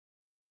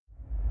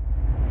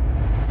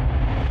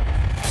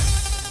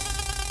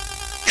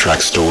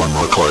Catastrodrums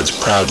Records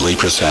proudly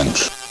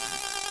presents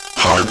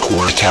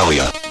Hardcore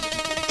Italia,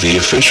 the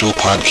official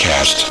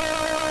podcast.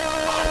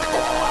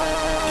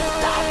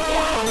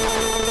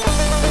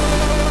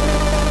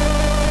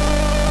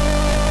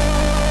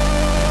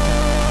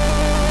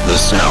 The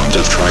sound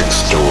of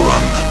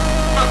Catastrodrums.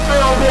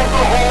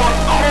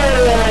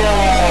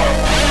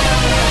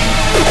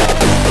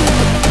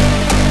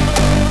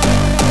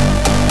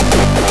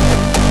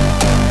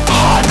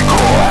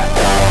 Hardcore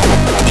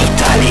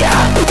Italia.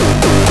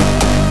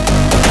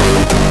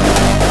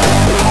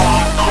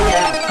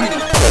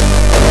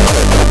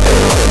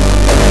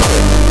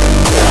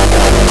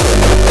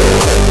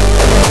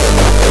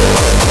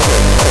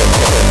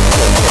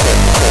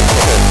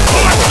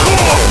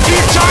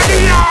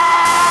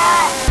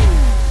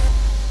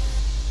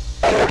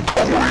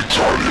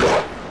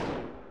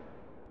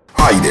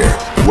 Hi there,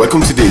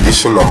 welcome to the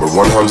edition number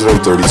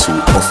 132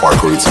 of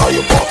Hardcore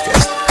Italia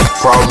podcast,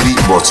 proudly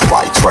brought to you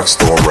by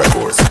Catastrodrums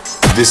Records.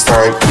 This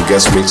time, the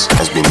guest mix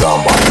has been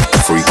done by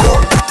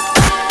Freakon.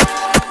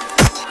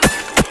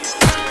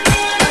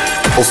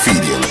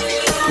 Ophidian,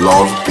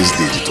 Love is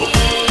Digital.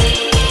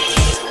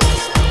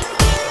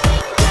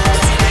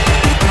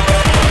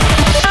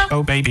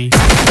 Oh baby.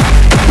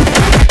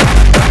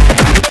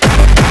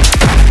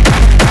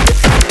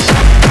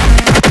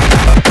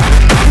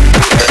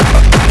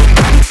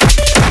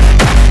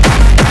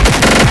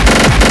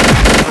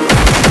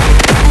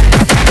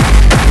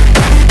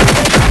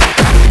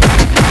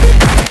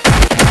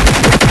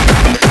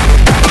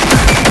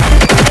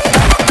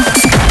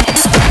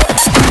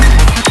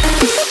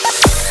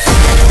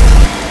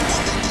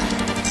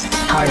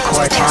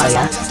 Hardcore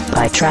Italia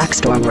by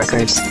Catastrodrums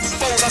Records.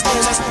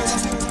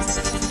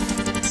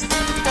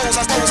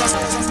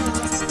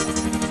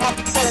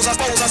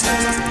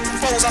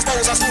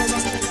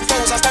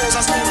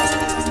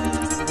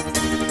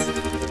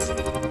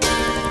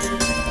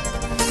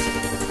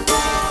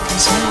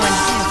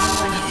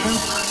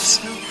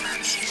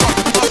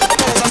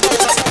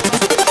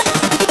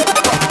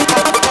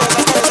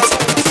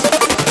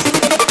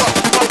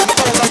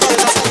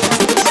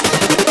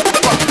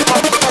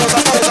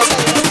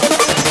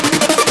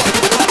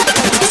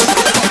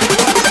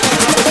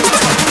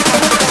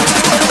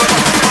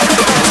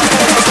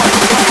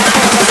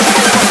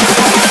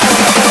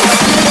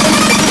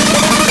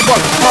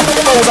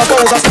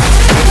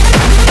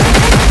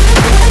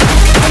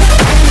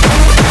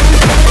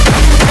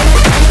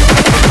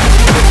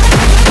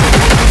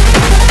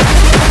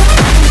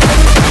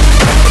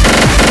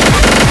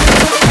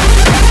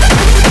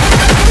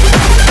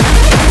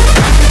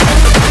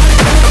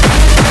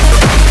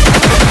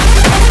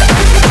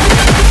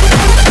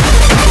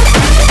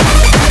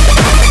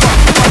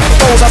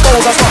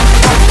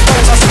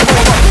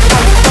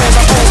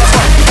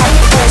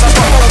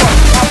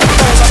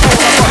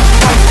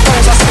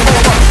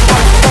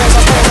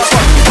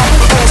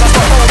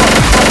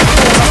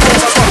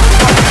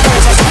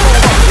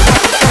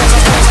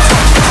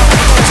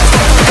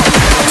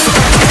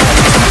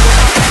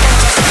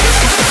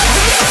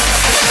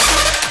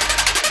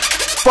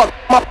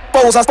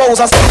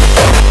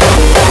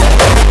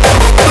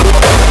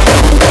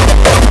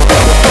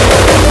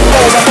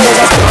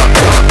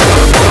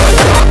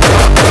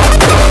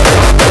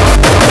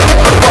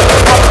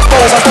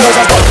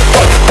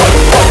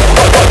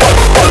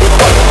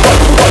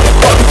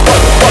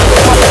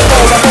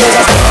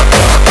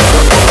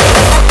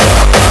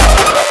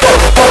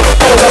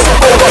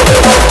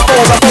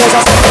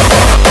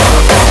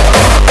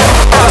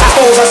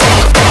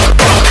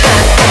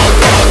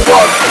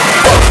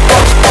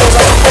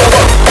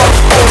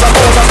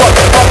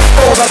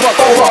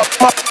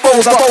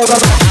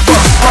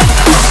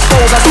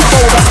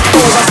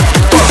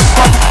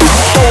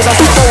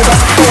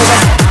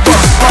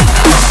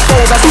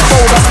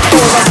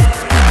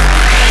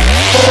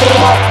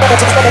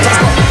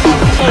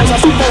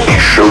 He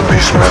showed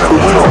these men at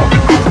will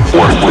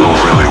what will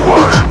really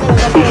was.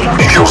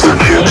 He kills their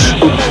kids,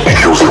 he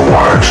kills their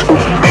wives,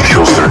 he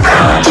kills their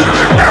parents and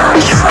their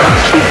parents'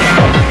 friends.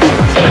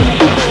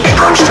 He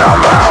burns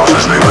down the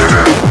houses they live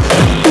in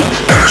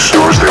and the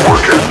stores they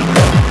work in.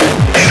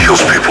 He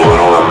kills people that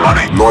owe them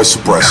money. Noize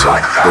Suppressor,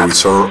 the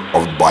return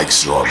of the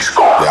Bike's Drums,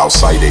 the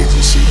Outside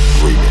Agency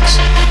remix.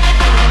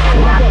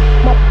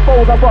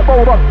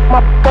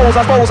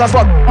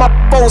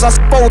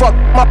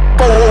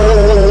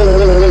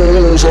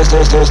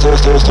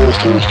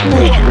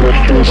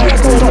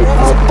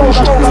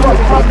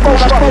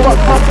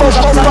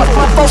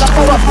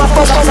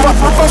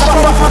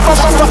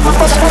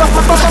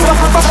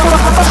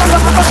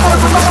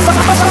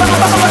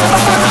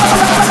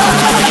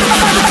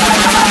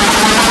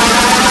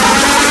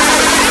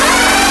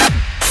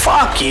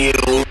 Fuck you.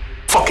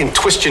 Fucking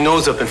twist your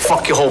nose up and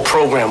fuck your whole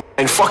program.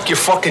 And fuck your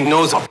fucking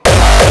nose up.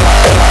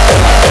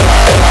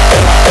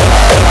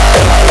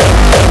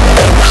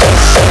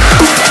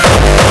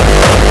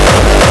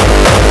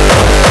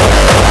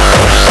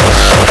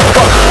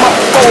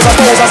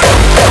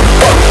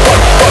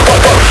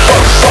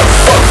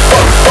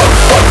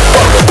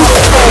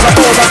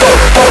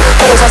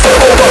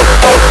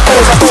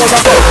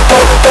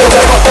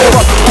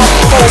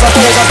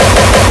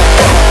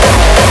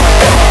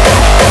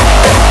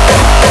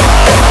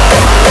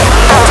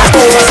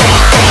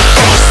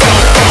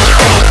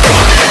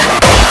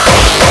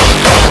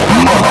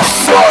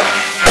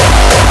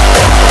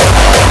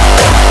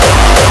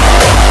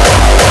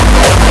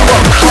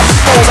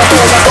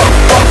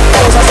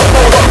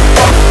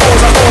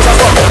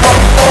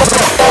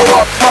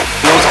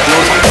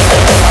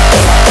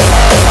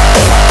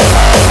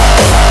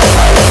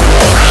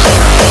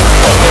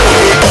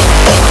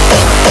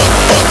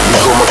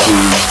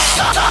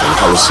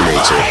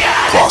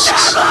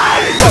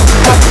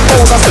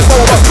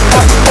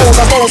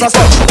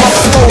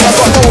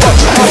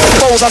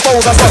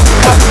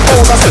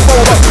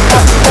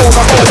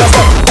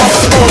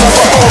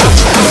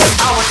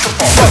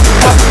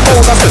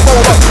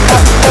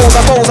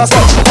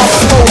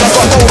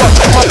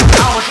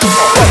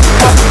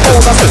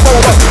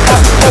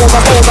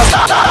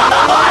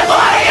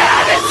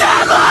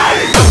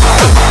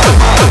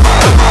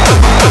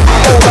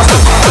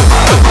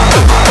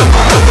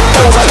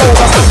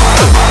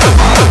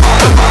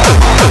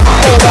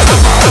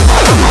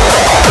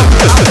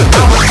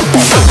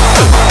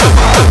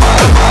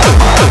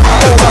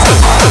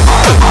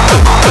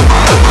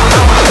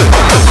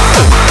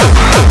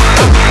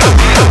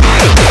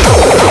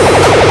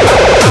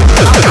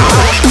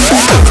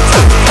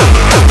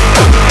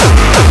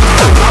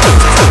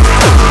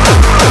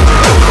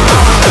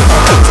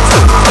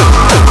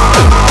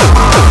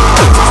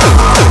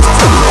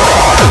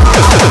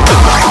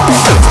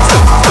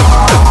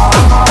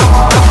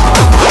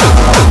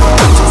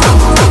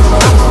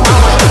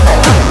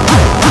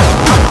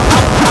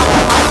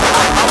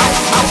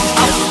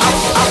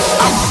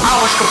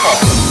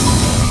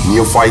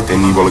 Neophyte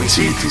Evil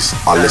Activities,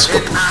 alles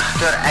kapot.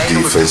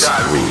 Defense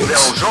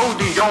Remix. Zo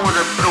die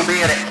jongeren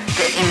proberen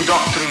te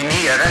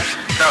indoctrineren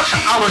dat ze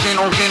alles in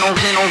ons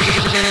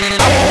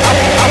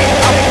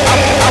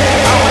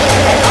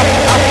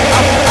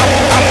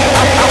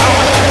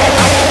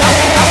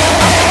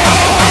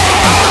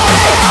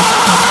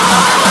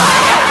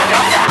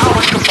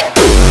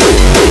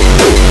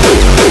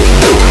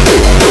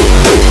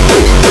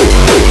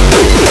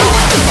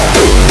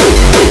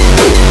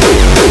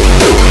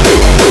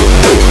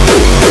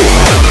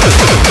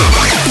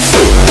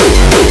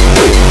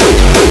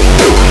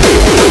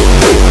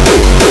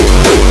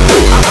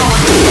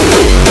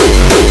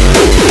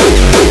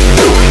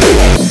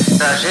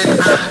daar zit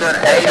achter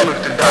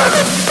eigenlijk de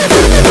duivel.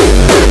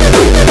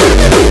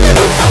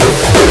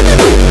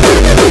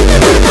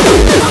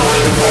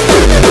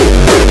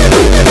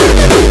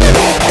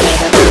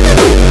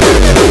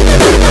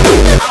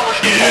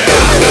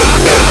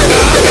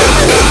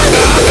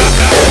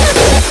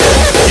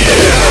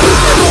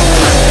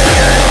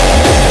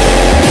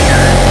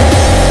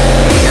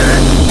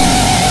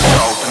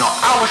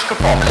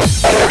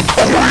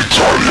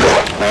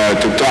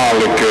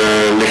 Totale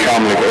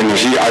lichamelijke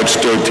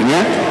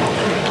energieuitstotingen,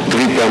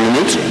 3 per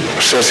minuut,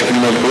 60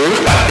 km per uur.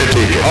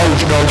 Betekent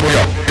houtband voor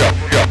jou,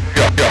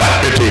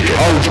 betekent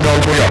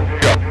houtband voor jou,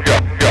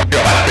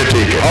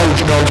 betekent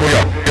houtband voor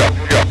jou,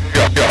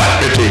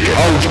 betekent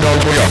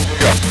houtband voor jou,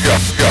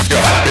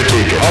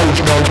 betekent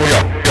houtband voor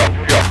jou,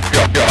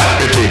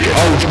 betekent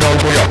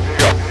houtband voor jou,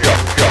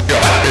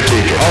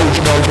 betekent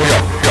houtband voor jou,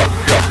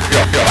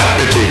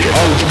 betekent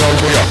houtband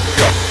voor jou.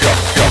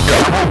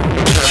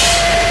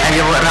 En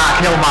je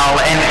raakt helemaal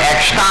in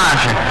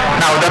extase.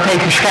 Nou, dat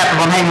heeft de schepper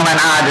van hemel en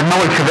aarde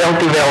nooit gewild.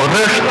 Die wil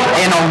rust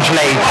in ons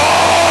leven.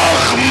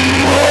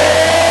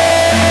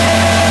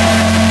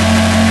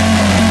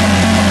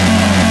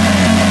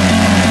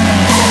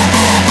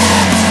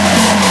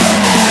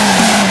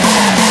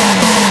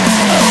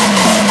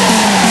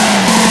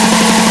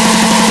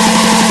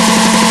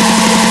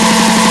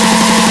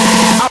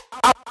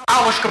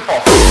 Alles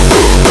kapot.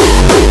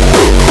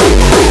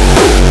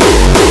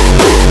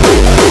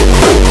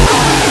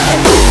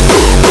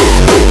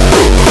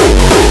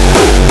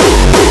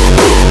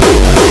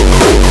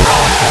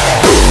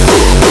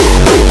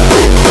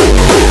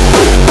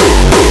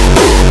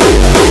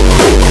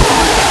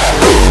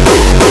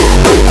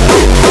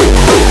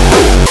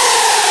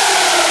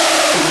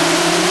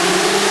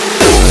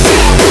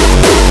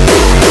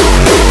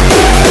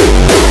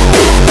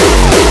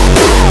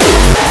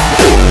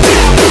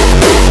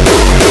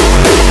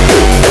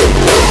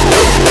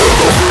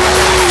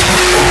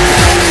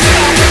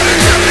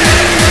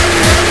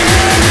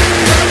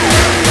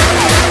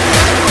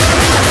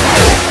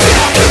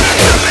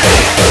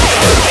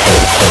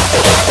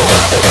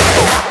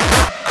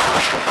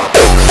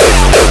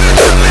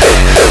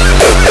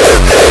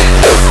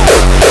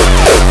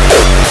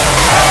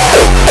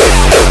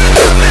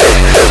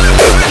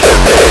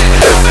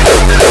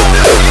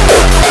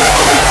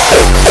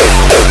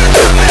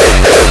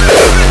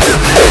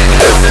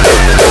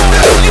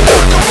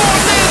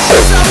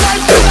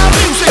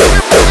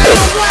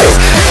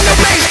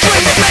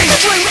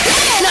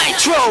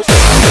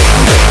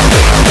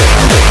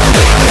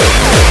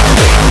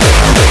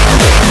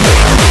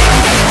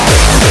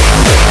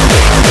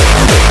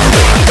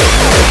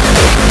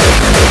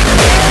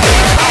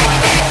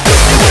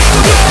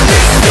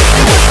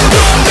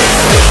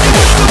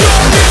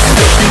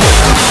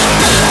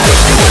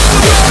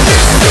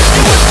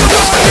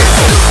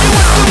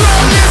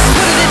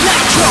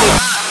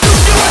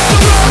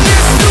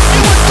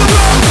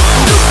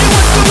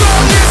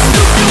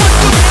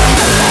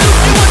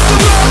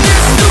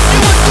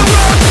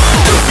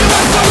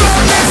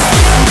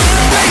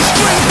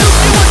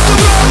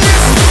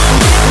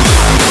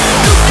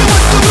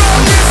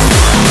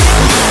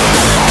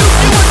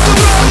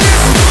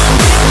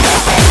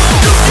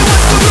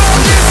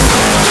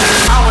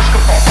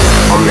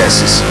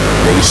 Amnesys,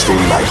 Mainstream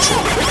Nitro.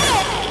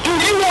 Do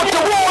you want the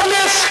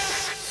rawness?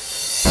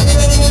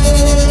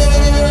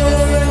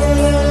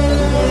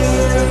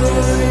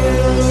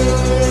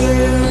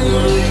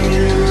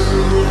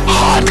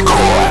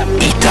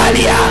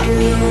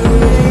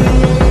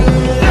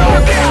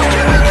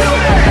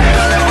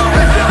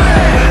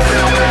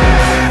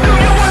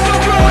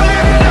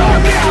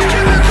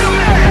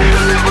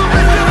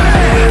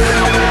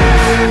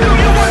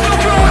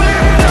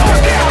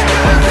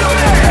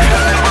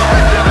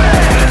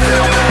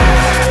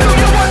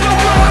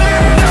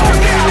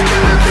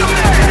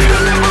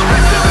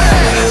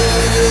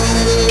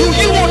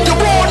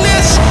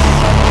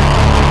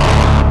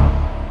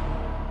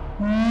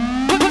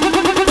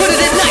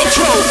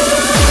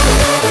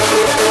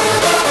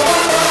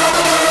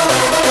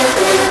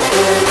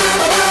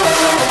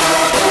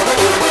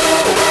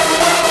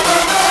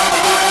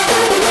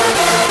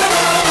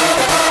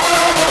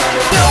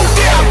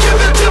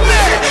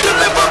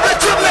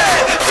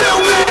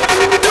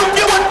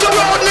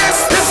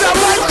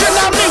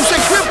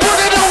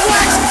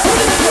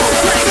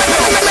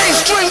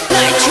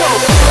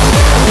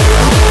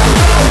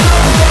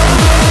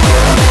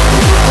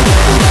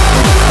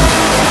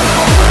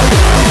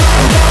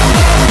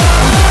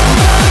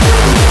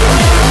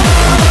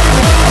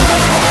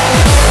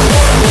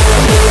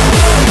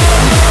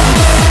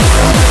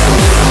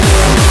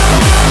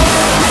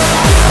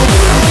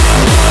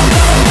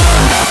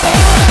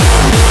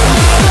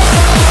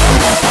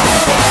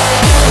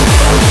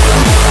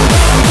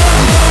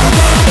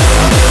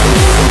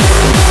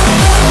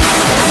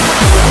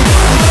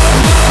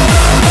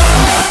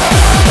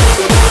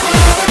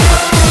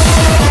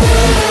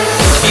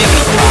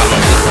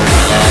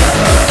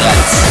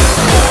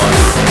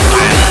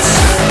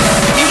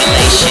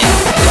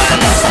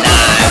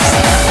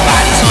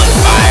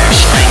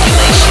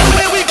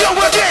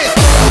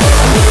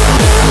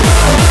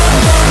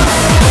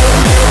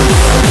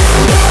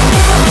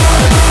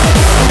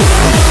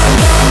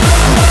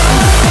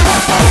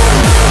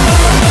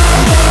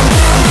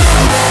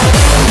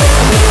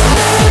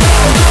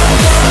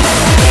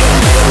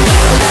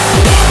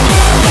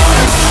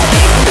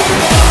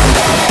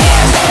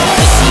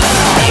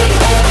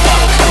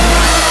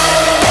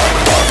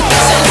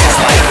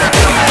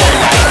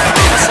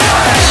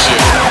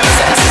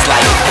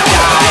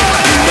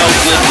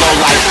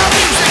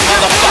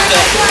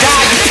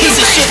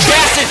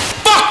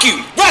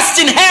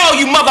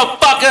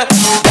 motherfucker.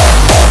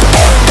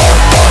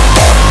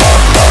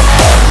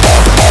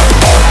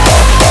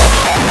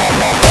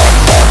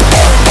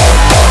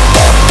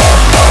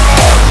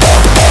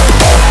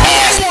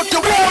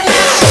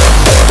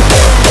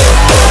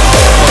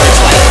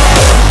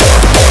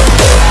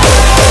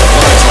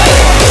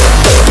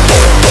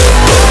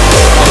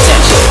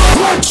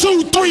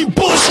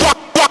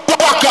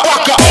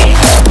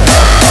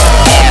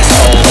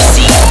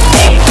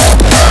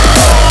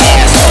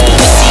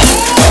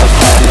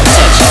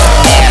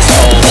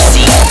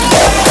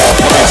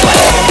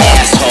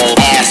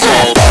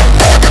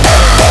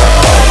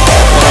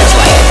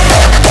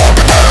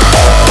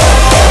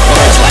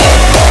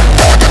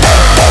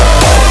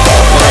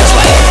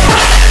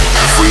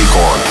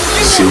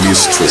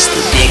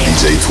 Twisted.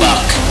 DJ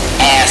fuck,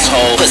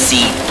 asshole,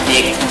 pussy,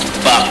 dick,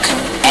 fuck,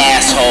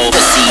 asshole,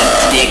 pussy,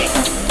 dick,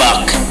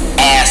 fuck,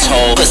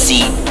 asshole,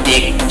 pussy,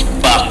 dick,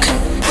 fuck.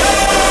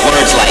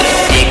 Words like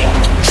dick,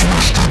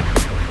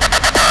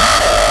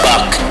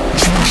 fuck.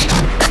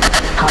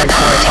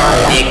 Hardcore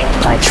Italia Dick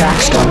by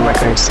Trackstorm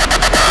Records.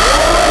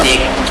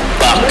 Dick,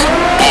 fuck,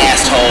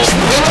 asshole,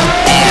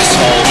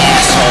 asshole,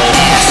 asshole,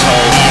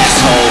 asshole,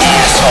 asshole,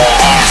 asshole,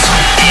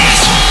 asshole,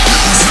 asshole.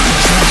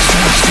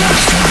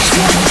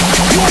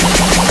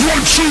 1,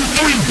 2,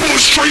 3, bull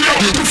straight up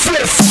the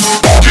fifth.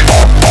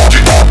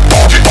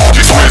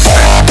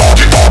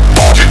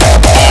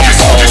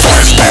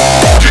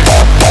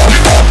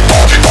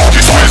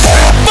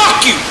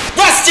 Fuck you!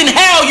 Rest in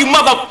hell, you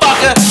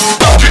motherfucker!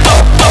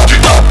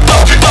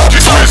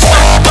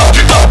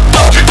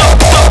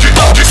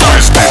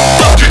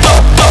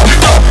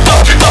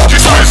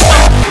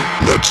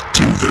 Let's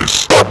do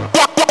this.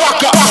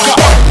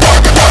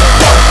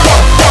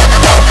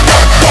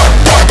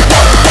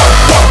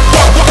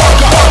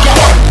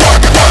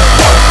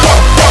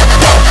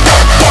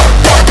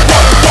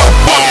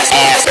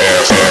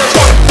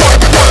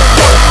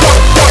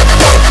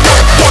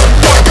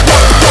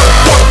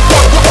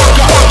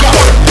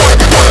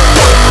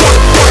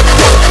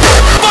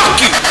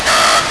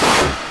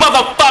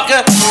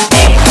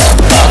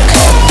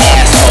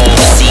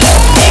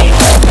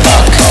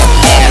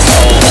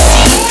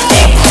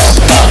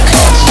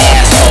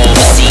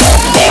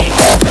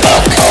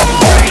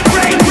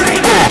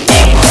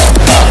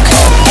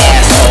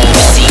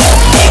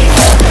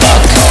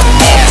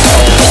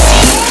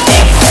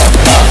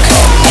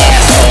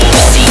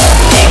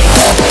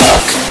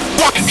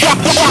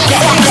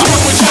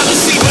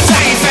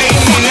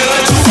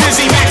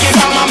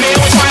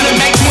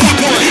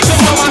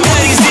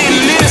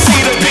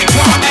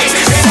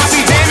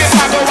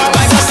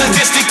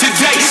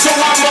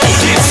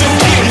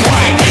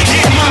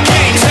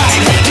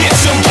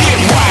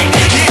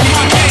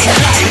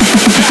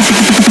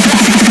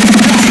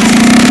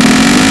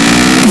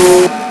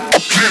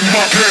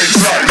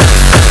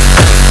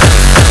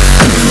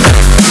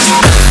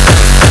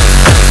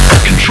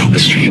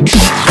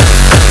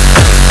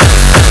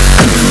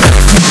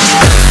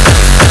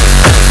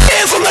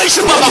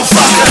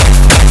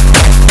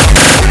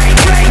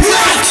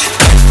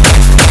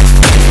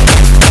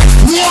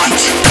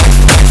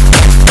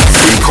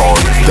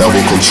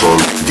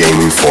 Game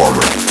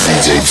Informer,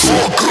 DJ Tool.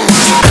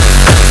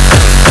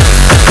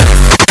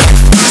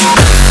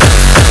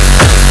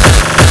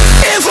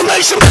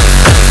 Information.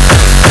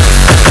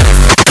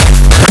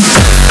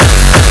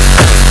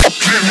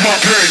 Keep my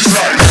game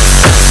tight.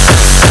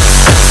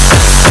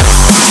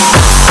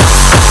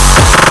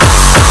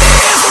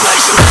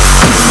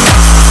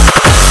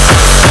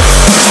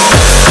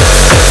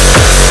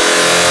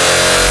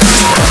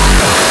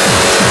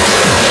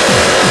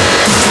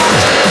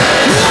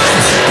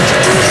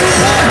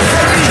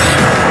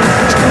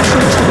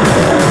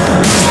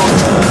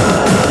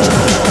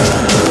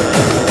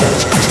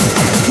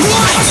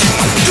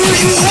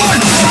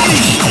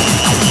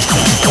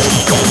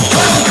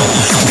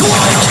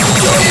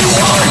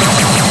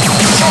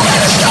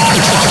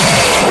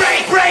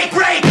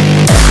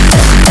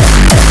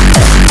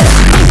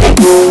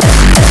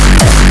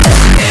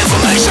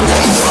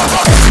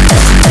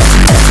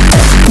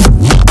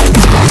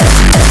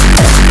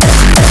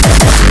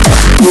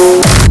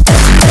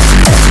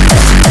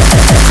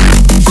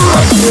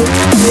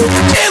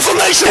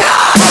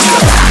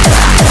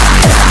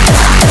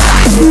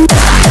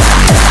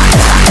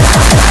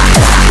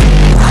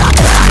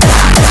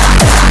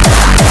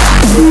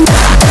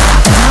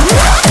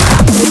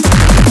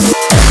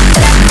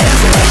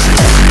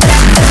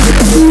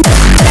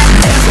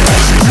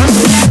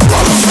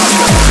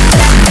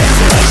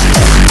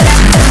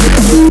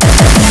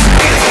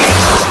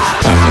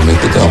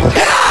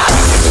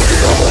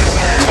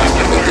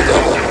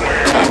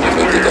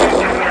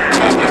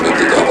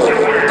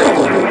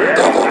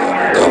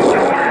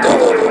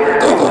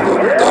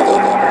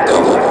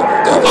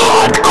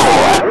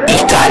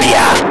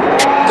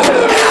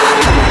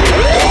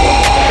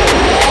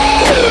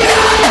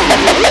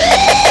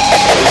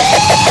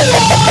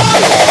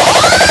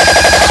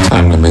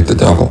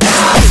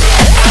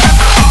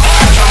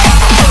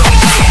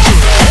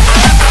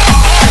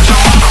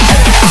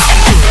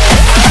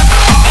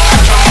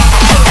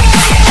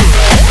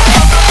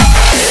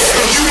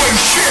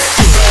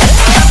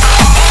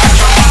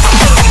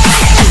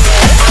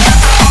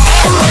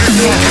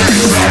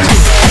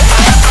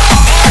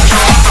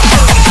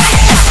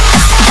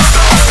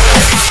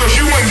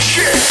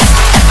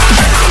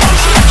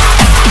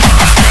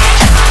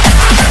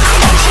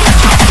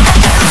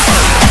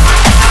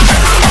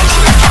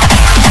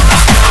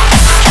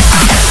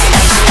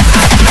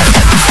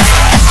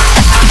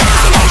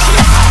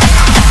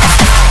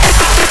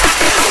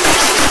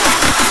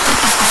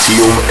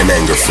 and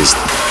Angerfist.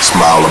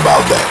 Smile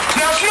about that.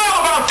 Now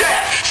smile about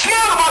that!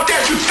 Smile about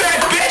that, you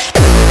fat bitch!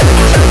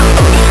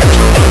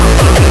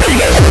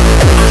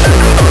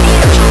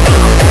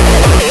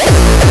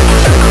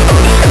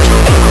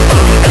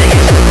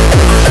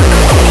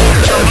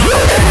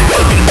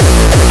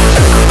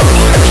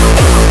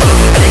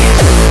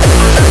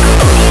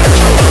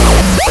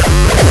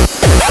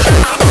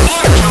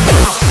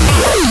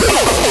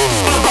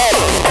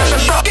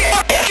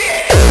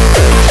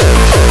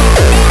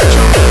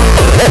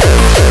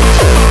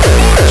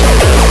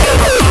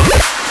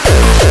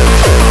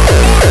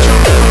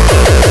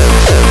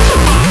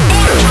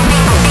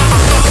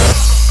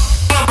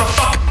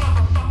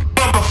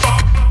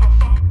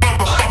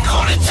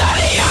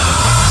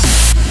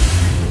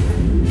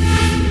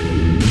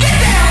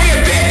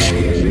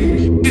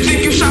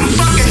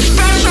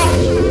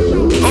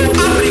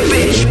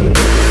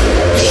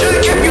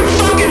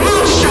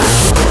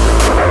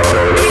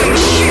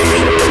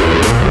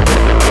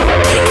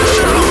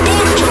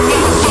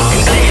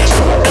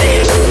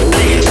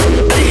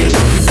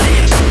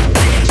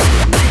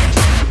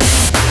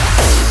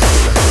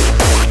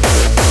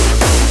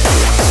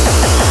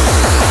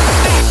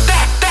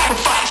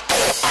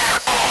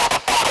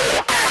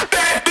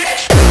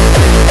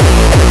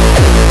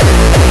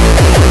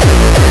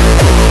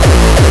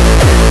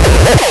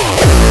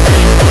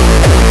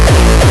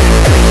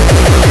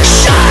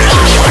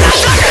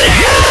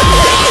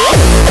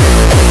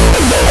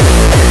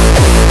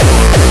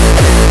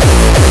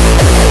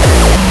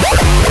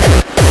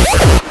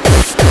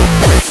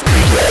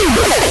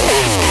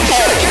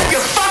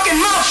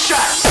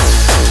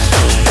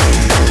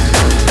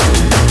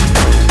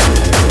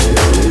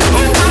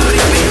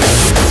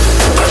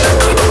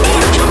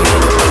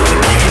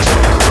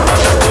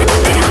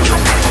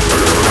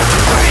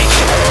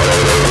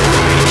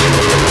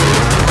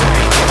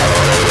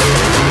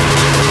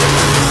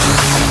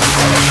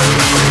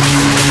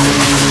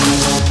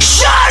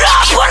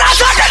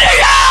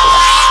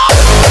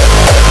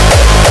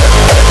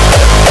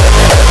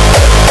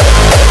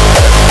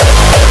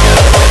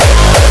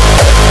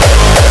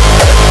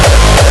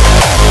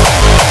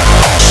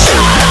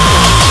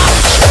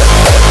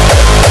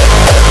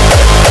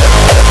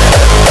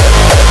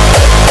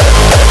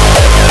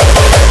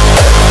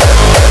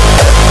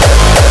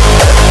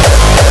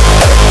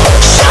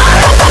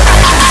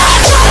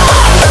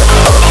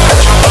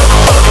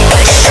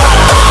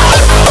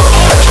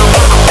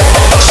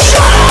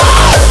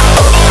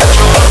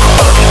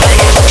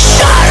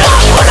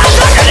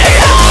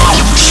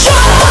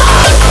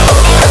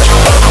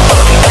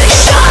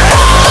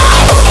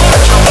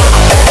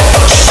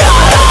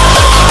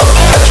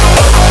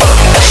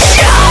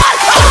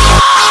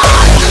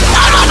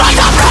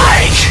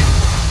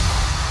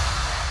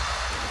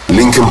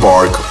 Linkin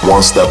Park,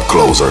 One Step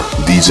Closer,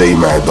 DJ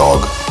Mad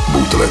Dog,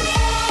 bootleg.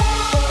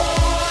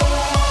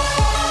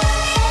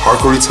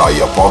 Hardcore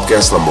Italia,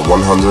 podcast number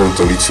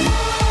 132,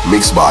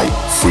 mixed by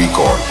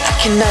Freakon. I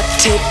cannot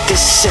take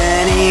this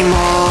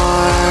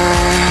anymore.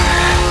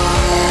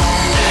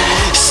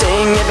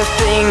 Saying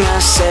everything I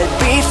said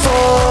before.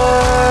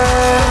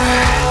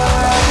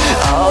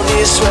 All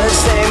these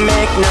words, they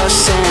make no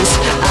sense.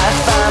 I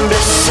find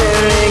bliss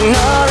in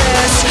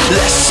ignorance.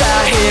 Less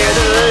I hear,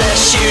 the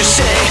less you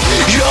say.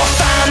 You'll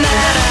find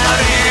that out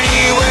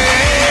anyway.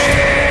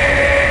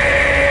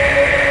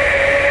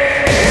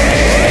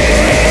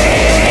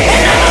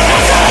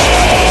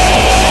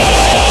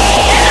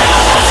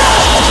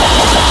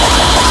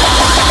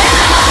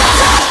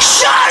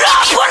 Shut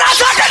up when I'm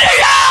talking to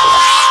you!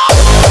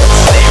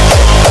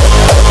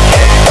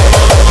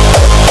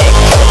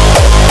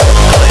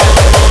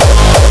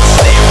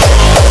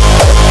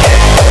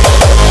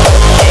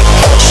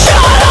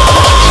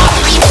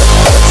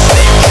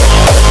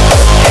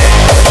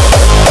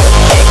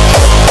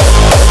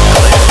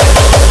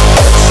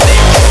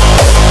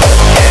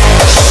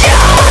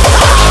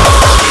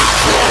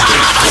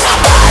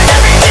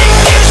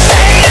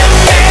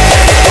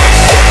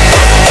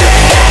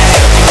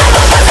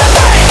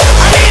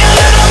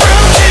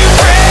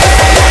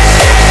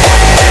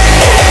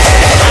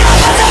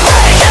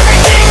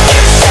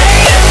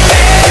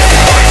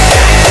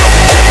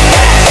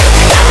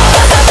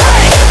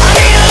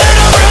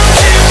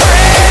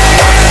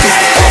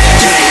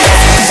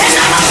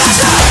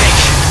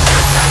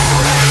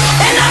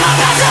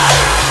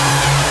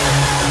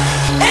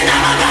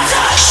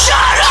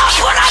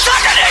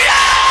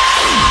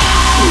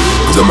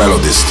 The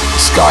Melodyst,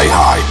 Sky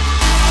High.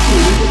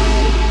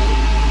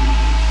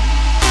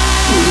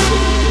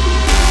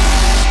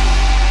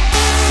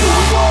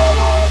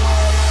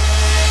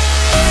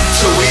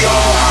 So we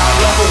all high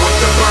level with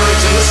the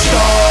birds in the sky.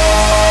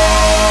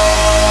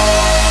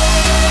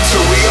 So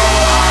we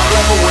all high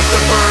level with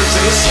the birds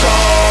in the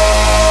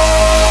sky.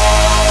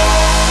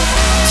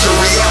 So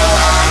we all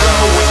high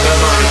level with the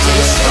birds in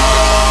the sky.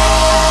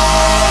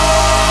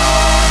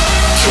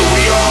 So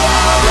we all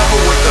high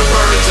level with the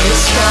birds in the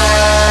sky.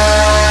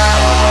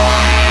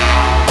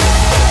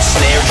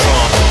 Snare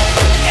drum,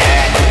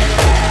 hat,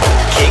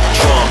 kick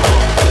drum,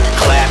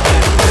 clap,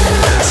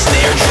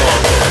 snare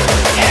drum,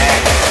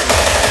 hat.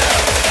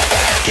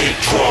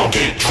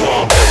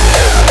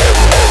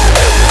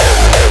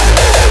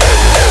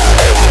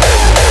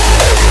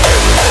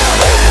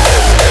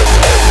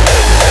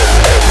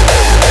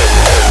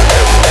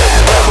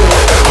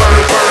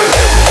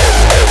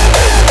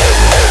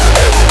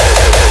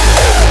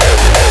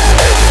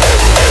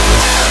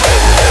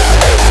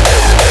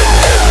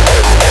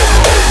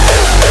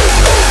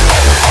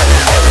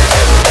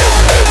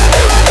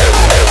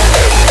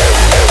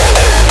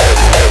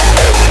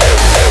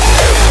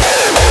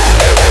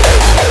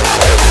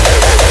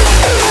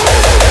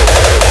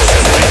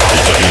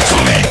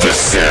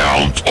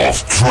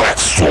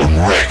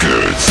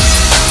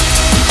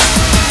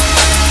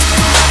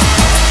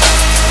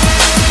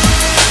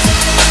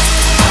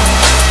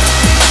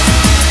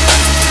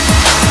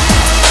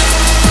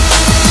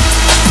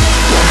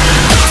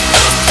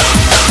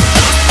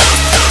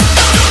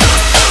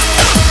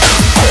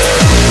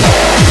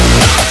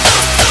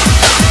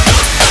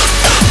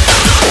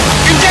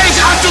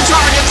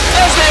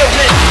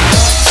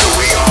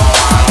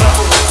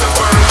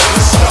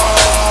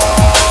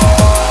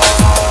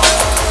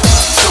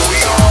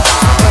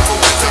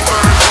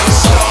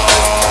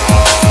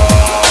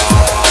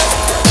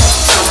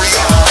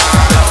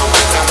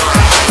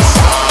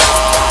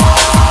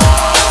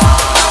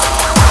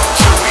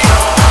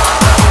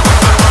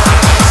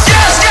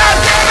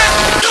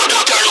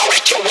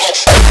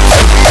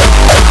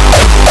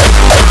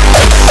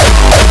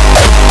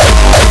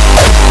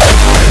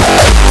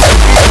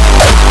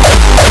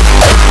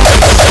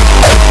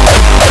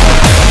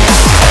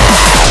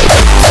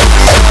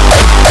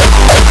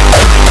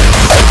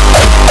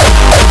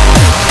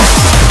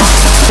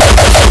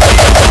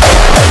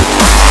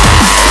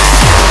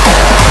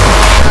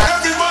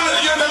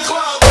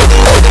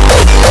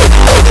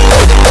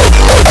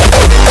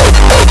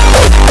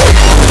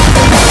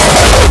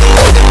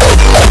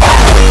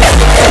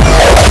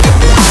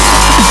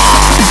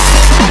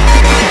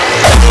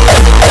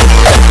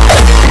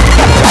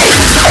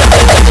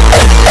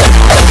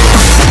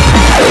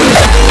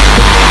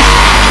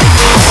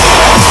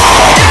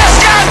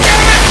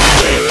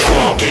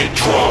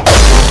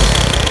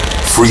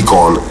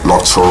 Freakon,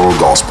 Nocturnal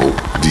Gospel,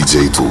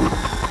 DJ Tool.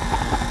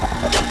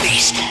 The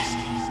beast,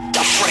 the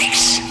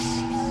freaks,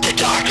 the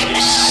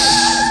darkness.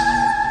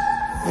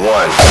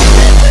 One.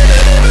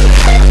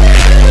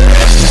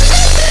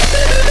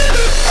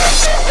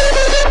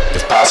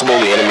 If possible,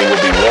 the enemy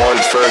will be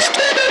warned first,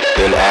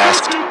 then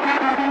asked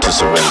to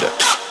surrender.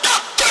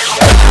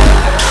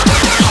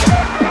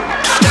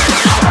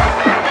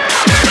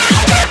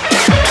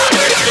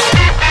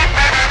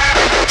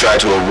 Try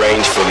to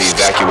arrange for the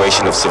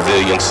evacuation of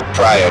civilians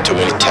prior to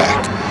an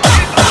attack.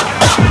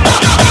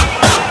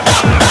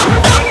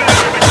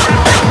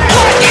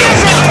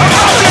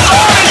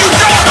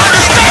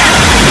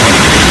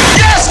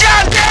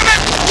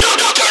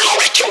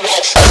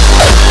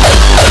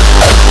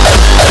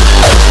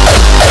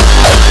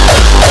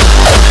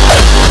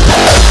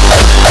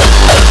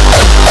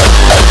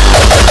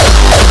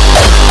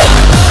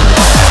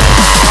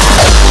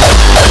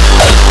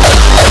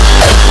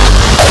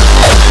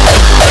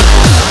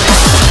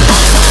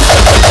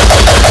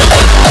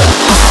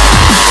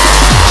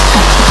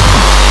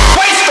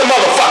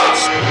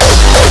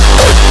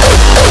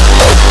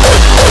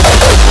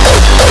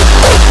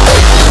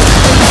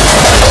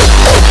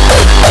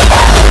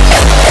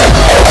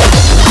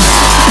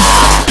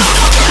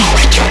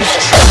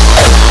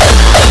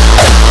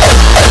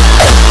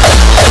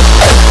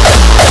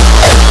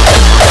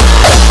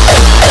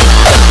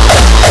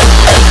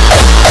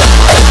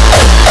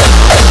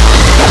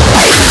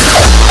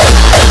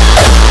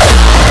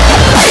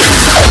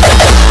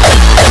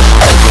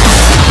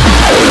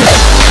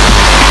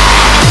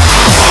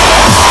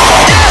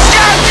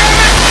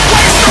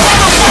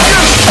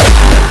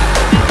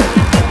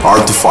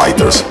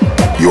 Fighters,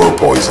 your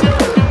poison.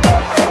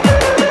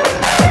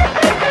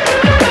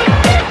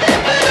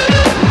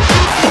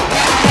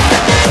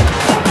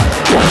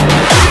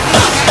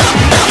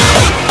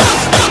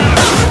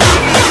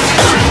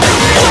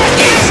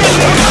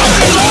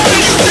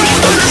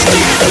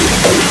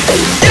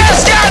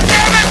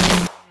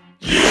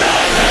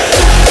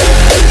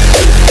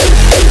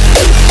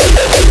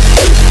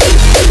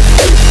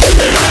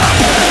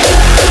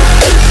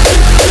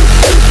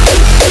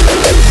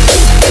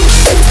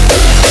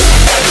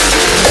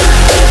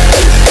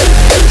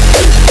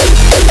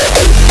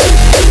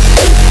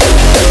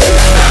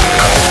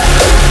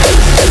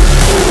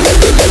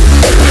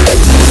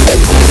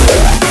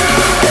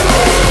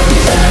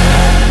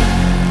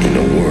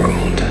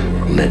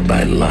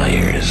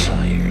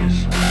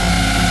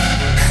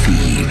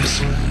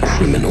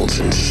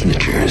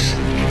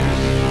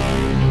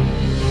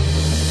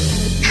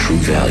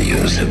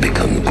 Values have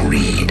become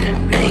greed,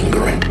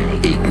 anger,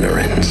 and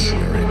ignorance.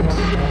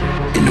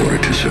 In order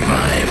to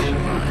survive,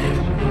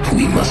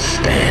 we must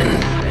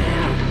stand.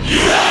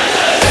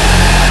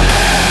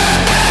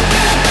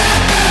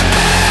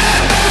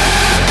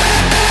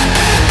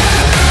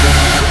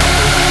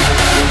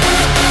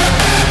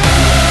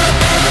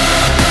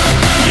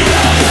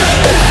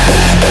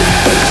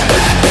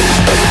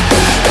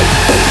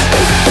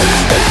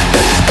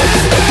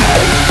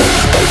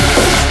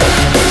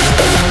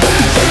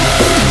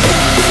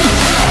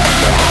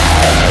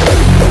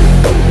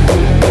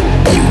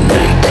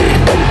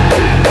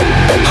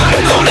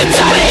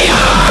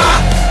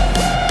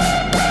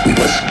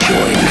 must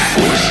join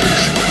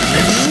forces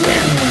and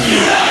stand.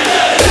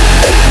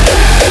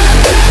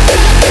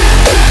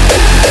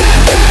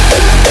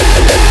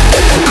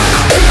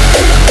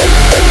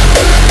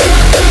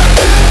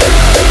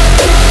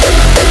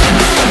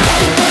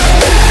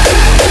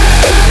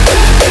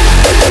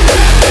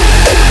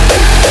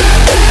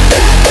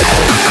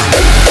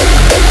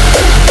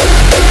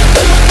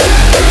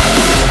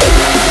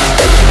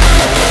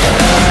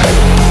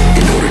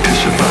 In order to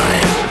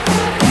survive,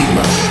 we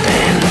must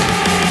stand.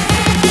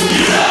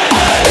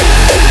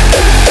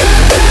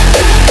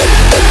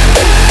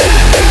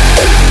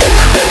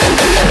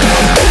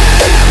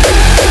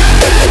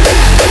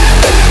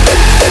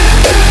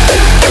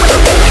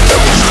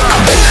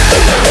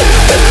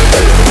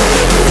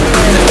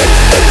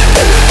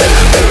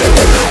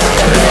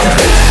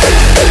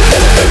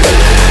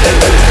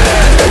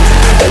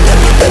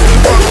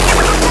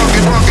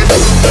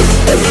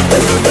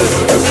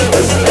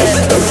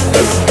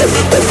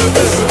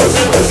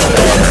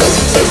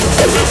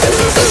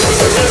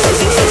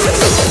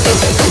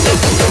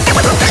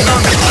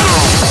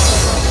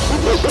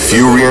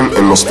 Furyan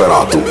and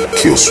Nosferatu,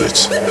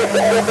 Killswitch.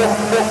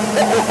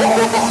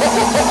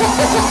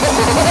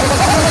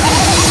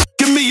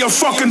 Give me a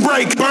fucking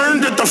break,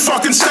 burned at the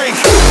fucking stake.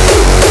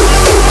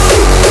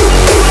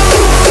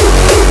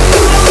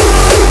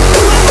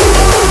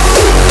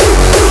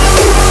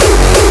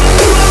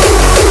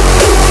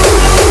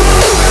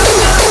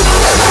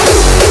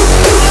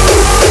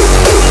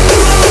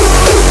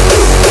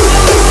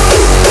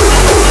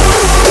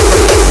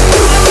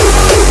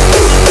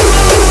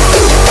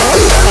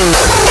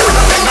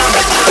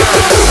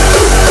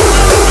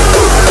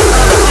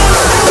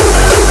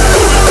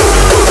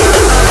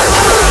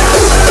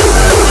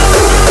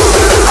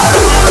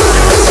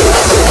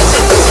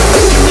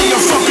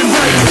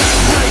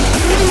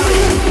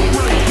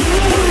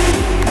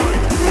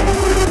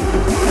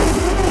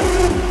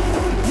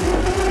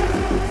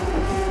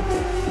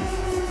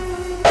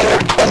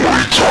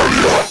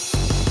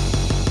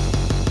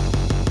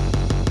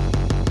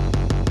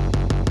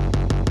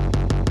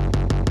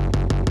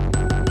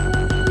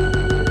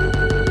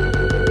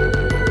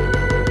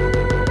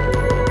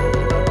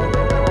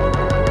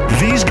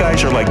 These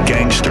guys are like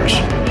gangsters.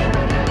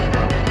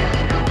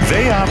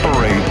 They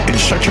operate in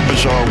such a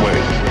bizarre way.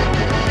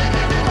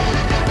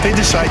 They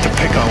decide to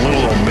pick on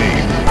little old me.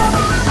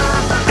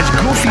 As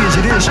goofy as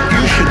it is,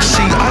 you should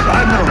see,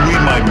 I'm gonna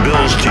read my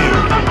bills to you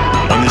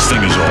when this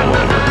thing is all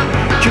over.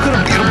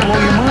 It'll blow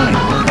your mind.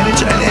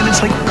 And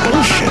it's like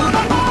bullshit.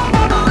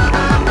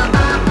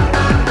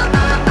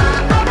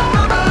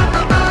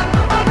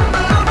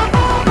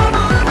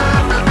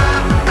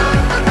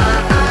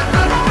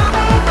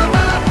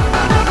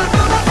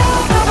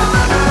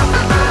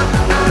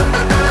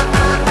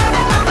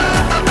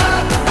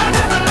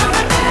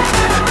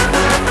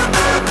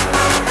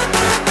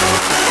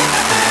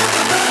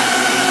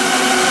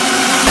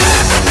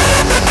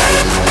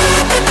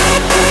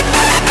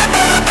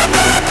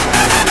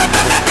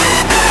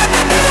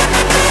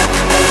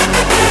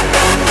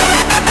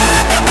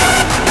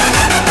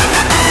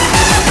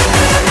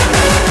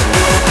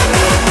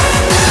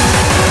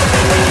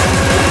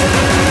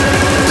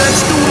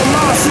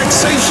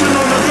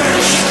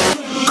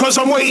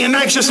 I'm waiting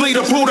anxiously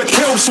to pull the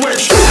kill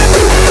switch.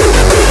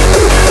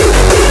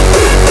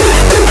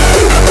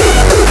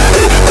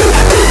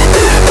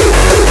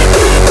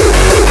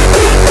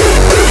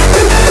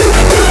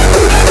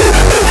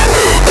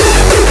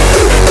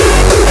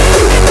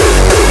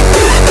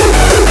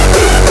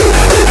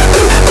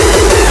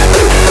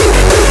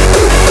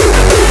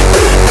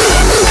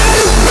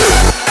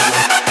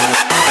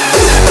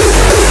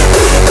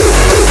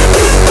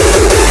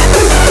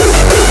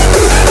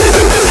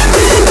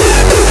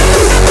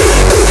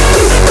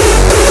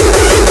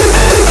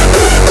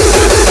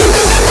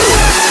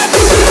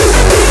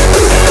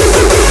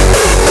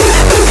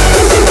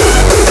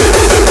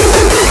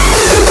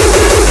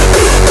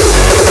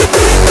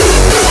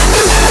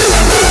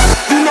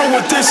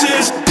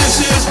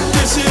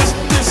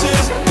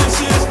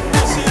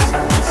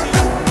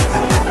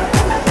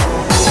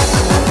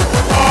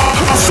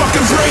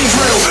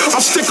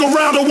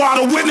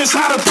 Witness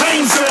how the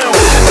pain feels.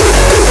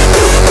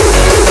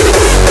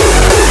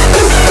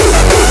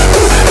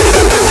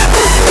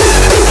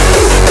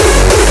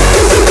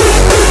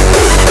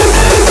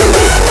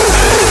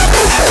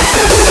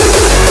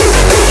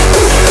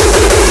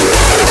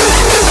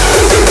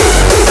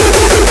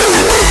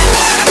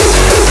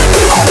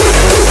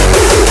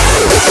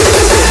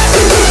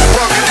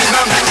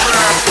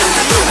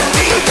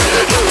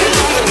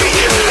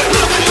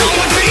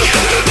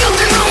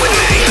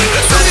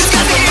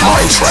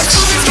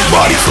 Mindtrax,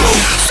 Body Flow.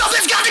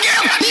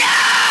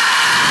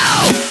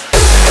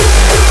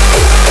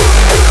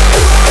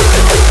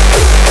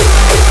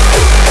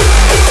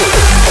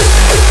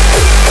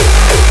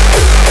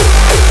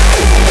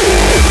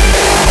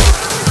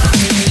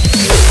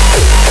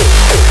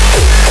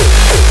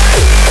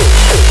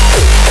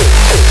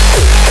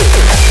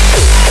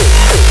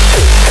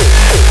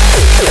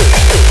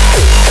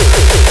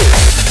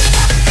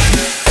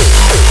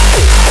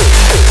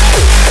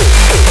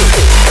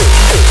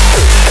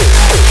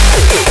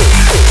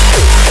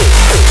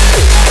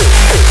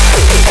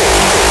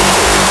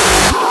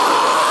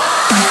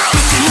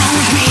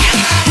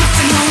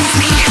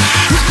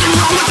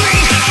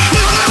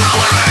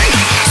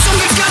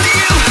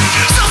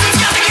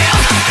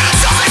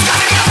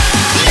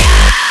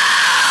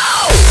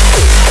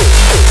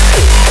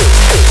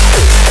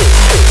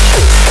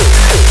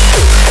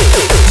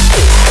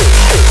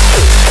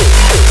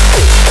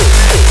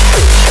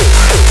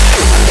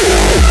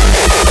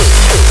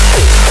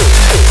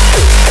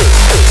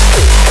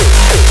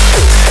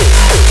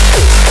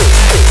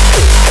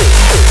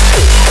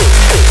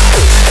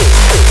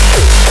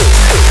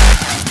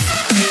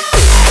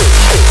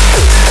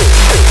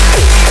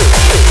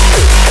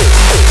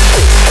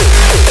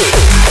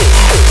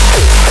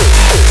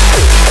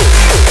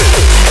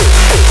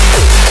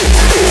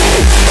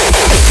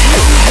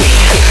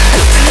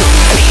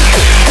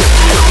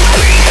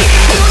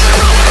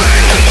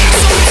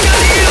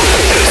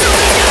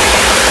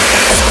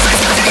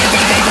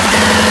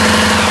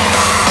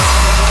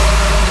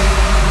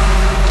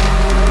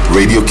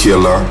 Radio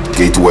Killah,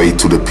 Gateway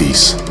to the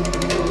Peace.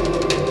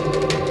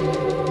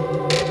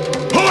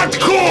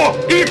 Hardcore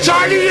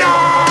Italia!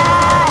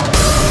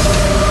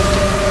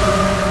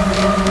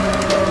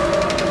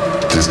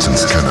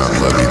 Distance cannot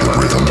levy the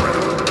rhythm.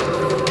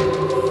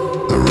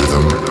 The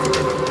rhythm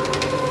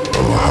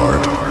of a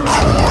hardcore.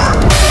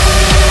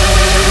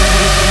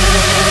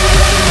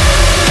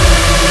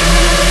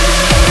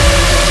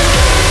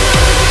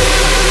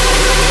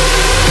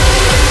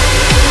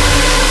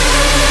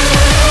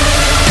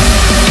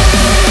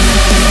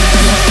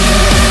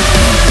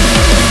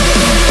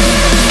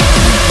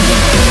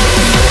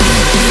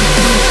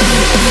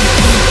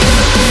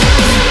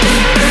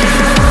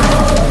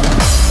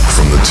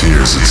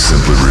 Tears that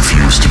simply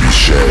refuse to be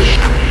shed,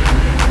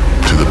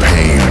 to the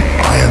pain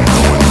I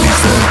unknowingly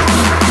fed.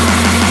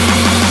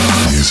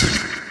 Music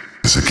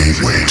is a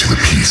gateway to the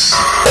peace.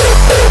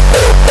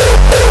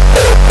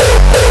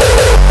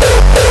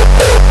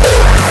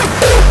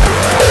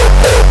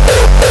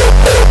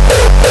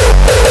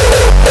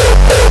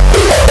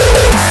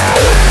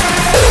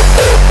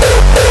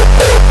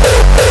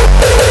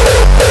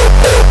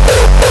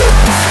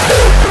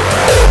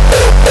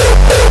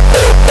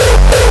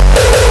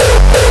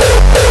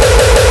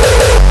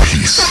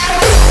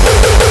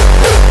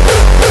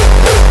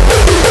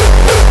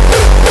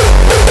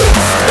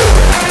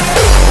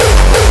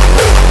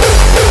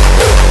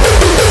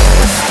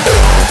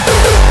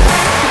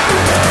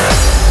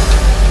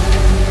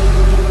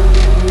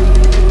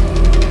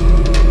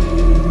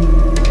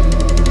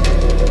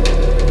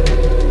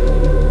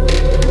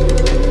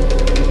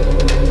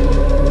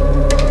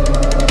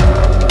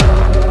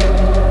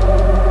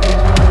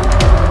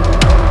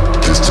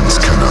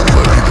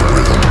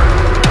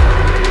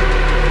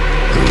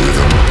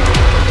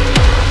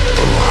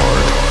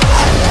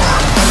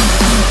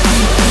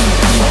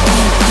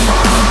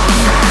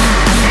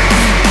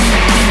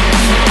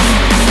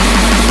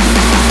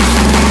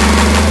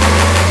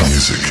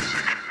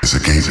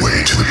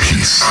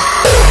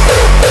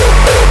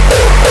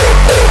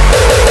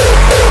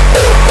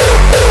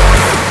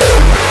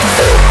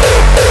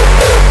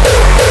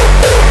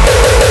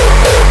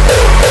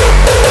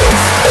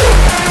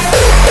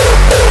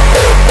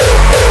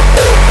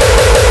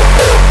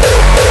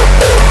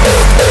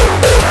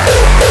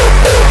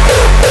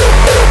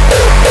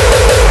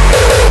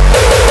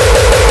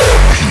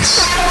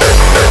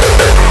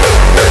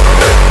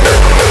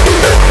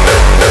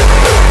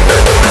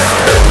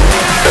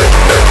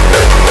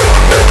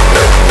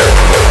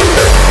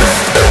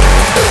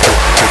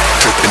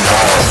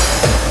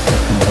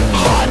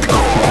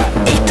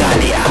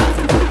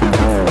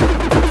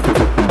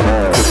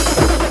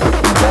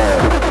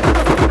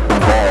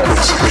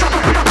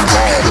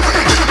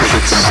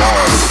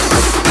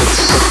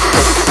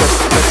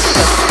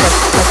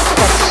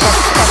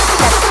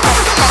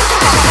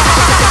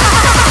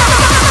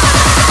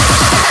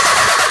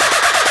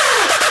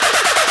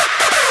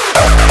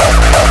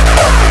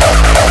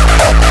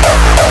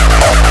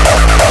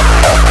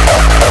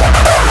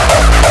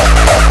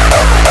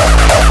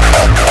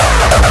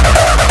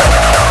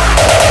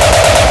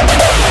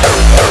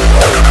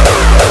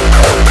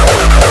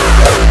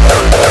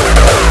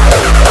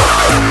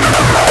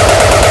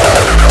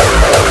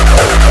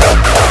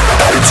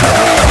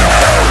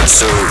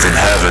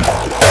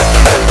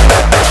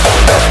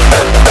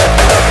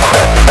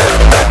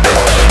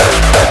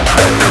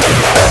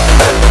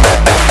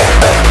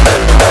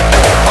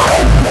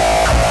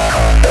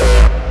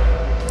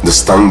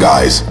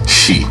 Guys,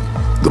 She,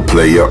 the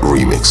Playah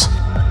remix.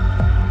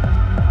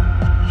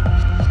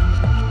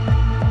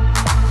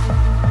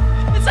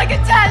 It's like a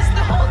test.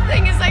 The whole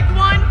thing is like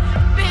one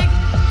big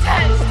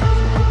test.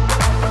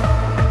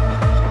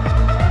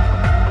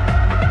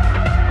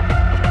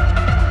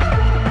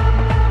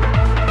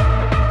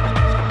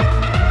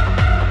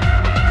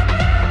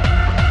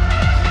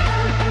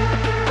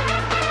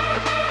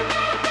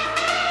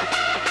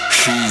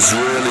 She's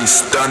really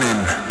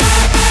stunning.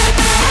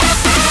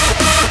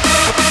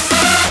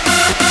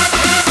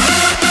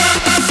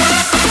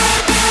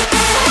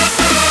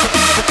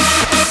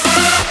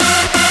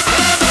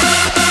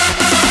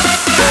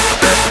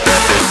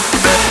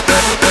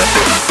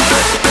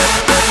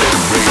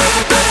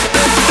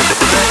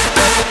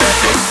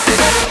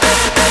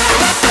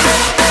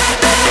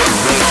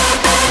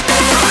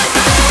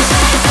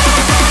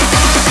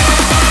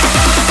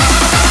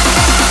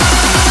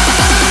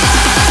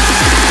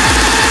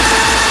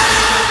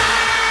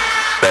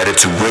 Better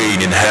to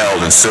reign in hell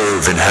than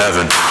serve in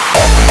heaven.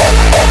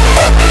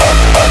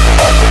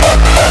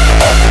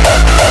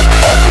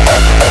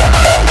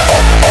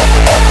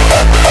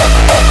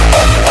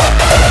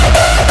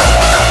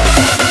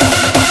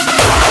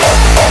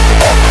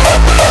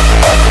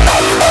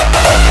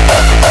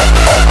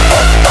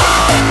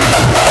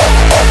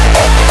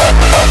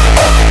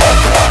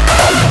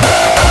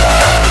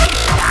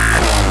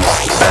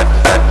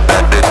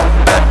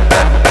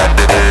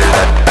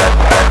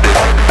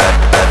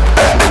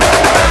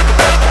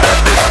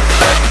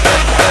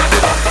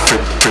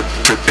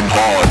 Tripping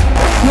hard.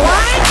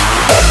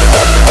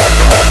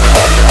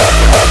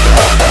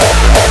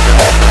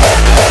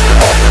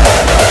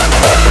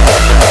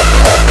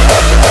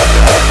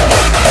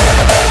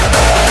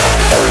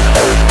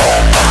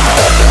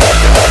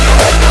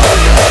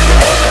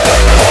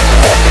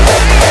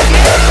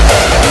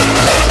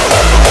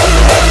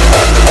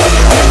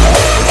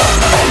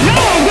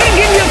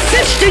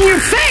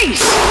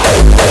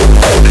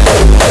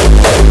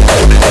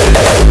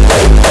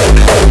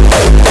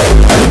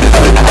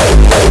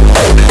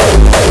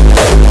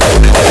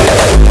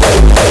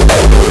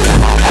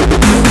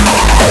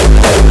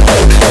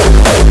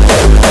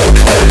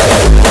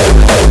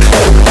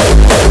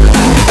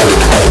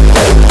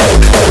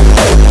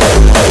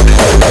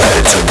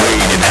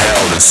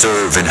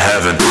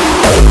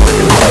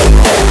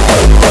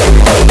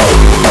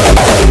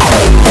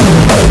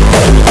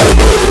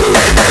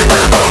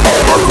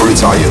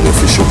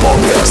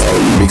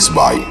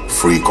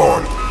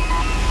 Freakon.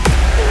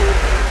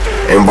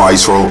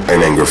 N-Vitral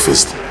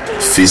Angerfist.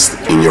 Fist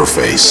in your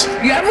face.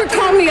 You ever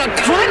call me a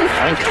cunt?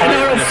 And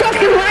I'll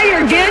fucking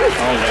liar again?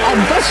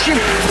 I'll bust your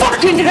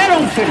fucking head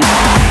open.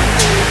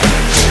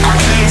 I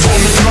came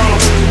from the tunnel.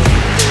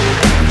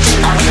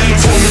 I came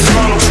from the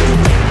tunnel.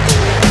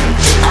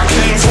 I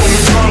came from the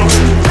tunnel.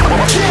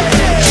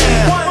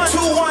 Yeah. 1,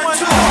 2, 1,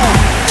 2.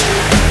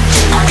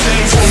 I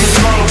came from the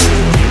tunnel.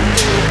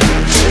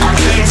 I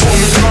came from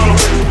the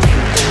tunnel.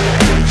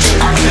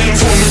 I came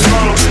from the tunnel.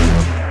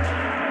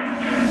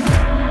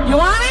 You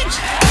want it?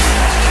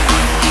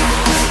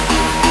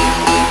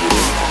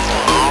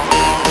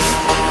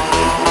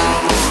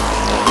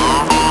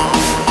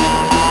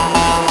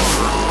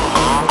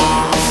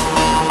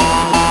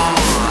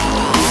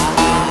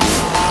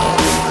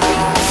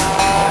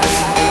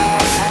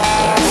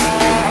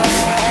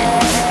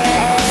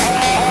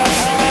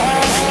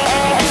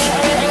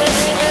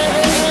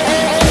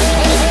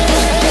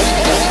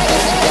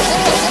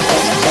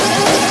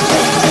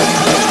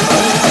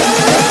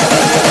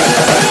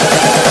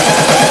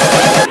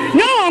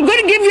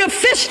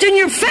 Fist in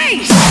your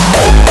face!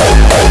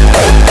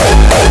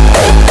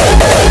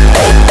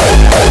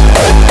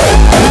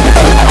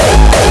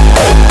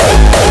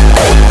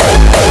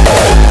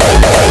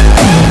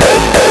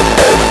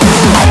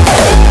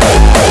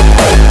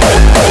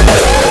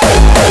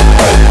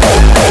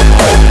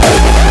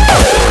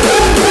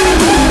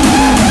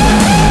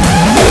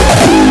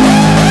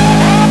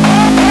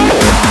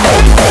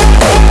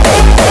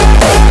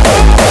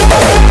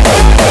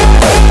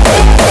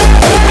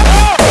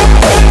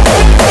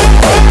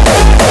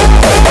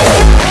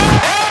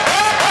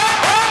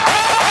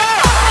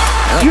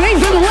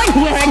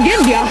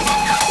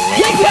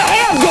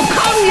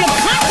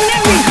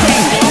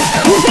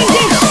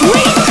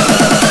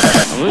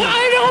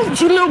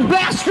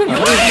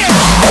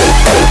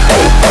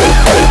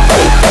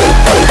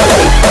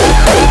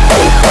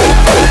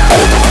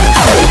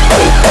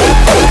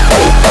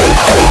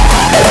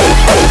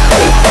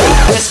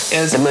 This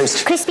is the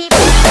most crispy.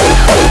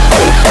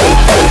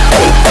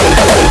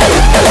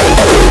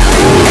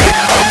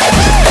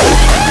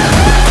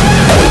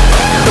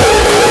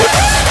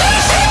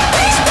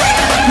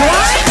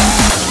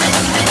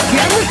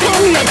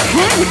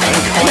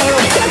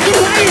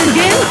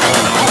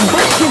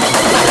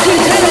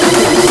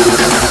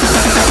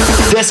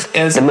 This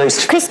is the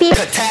most crispy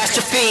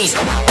catastrophes.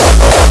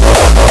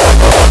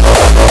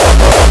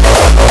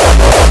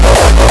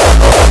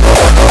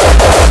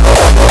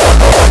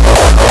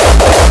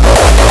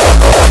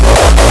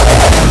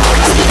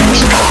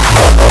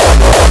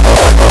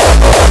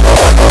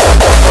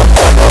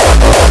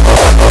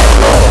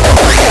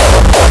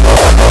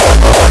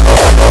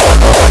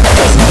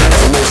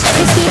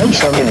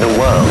 In the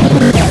world.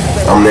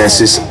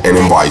 Amnesys and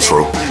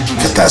N-Vitral,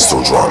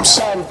 Catastrodrums,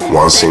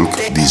 Onesimk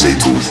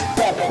DJ2.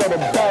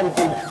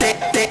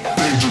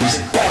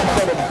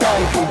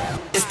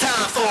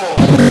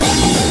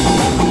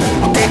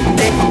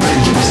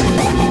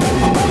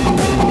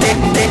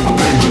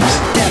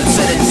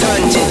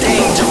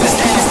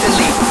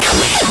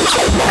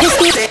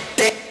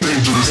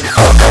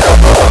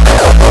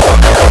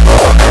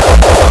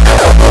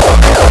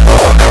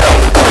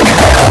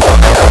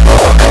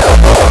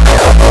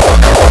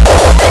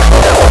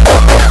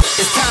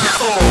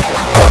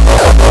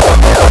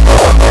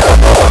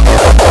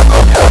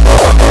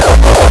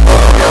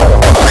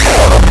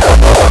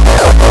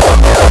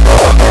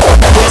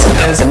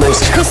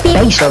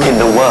 In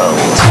the world.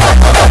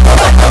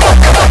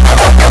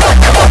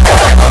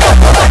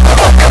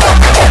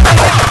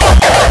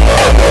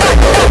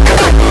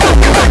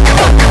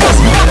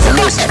 The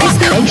most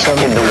crispy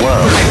in the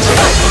world.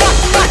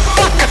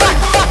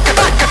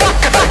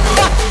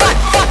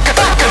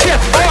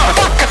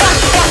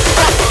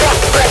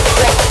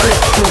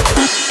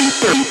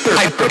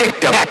 I predict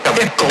the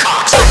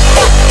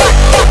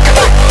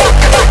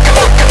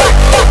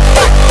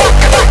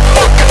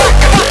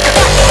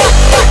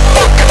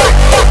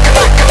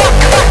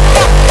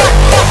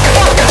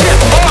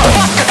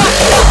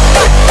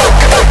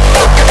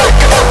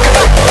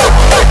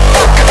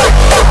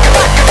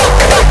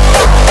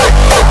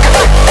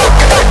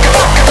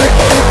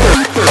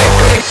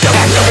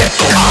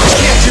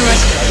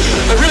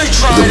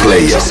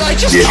Playah,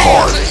 get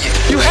hard.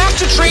 You have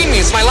to train me.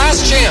 It's my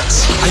last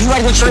chance. Are you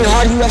ready to train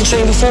hard? You haven't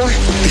trained before?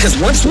 Because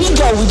once we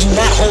go, we do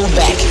not hold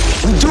back.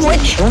 We do it,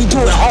 and we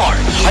do it hard.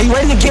 Are you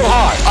ready to get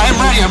hard? I am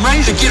ready. I'm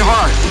ready to get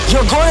hard.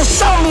 You're going to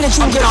show me that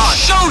you can get hard.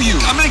 Show you.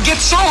 I'm going to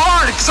get so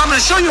hard because I'm going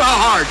to show you how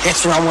hard.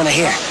 That's what I want to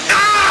hear.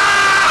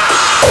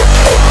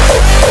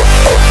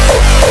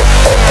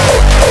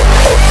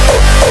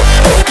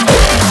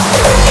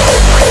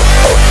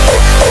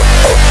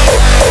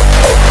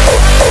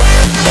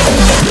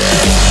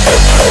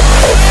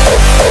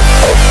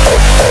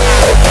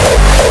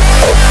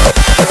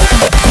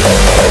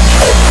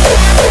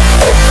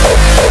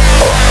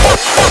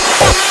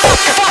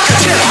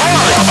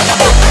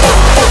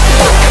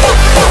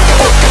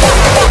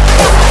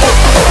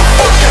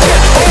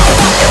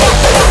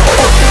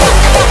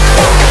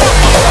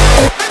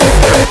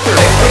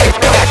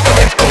 Back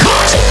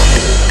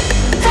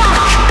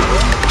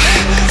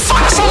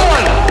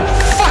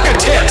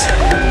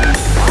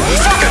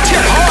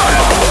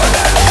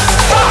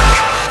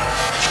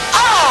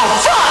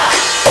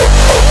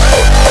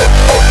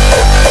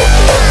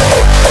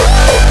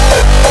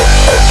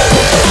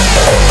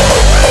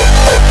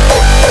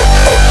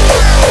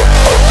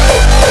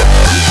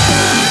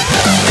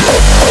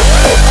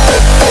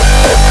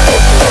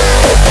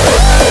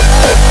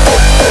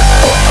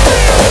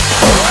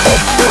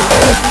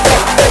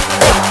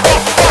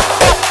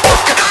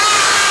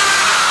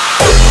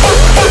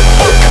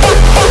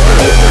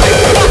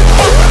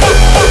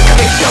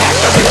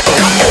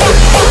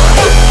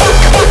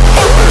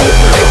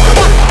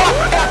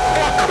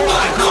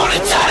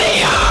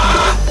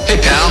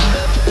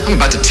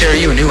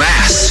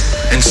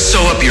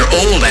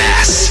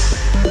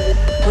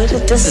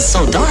this is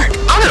so dark.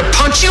 I'm gonna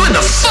punch you in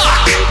the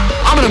fuck!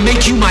 I'm gonna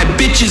make you my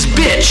bitch's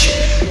bitch.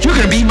 You're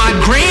gonna be my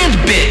grand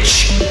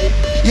bitch.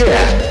 Yeah,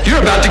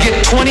 you're about to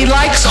get 20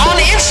 likes on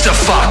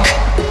InstaFuck.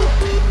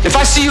 If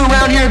I see you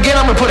around here again,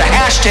 I'm gonna put a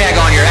hashtag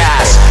on your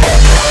ass.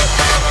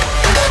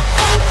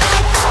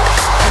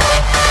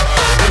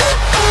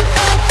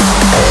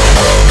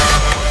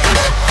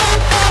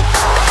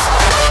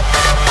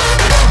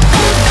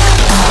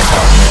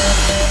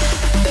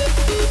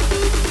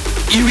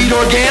 You eat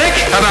organic?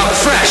 How about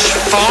fresh,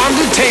 farm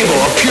to table,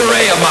 a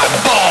puree of my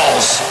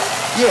balls?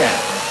 Yeah.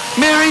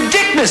 Merry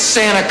Dickmas,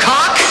 Santa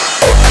Cock!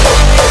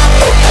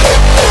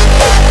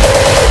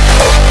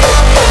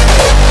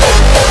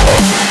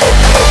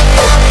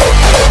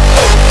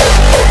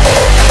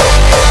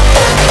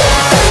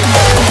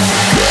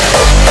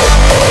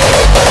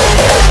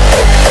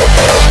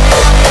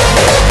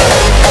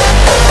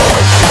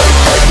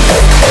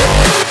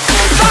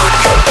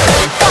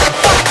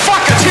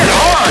 Fuck, it's hit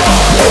hard!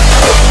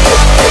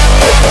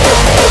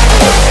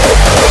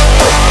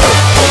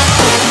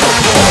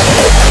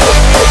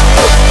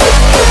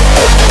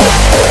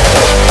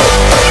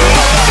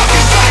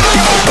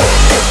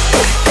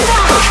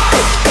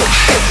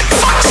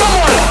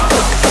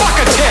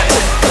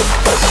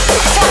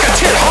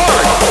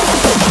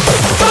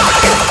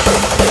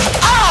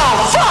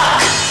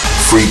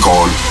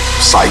 Freakon,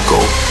 Psycho.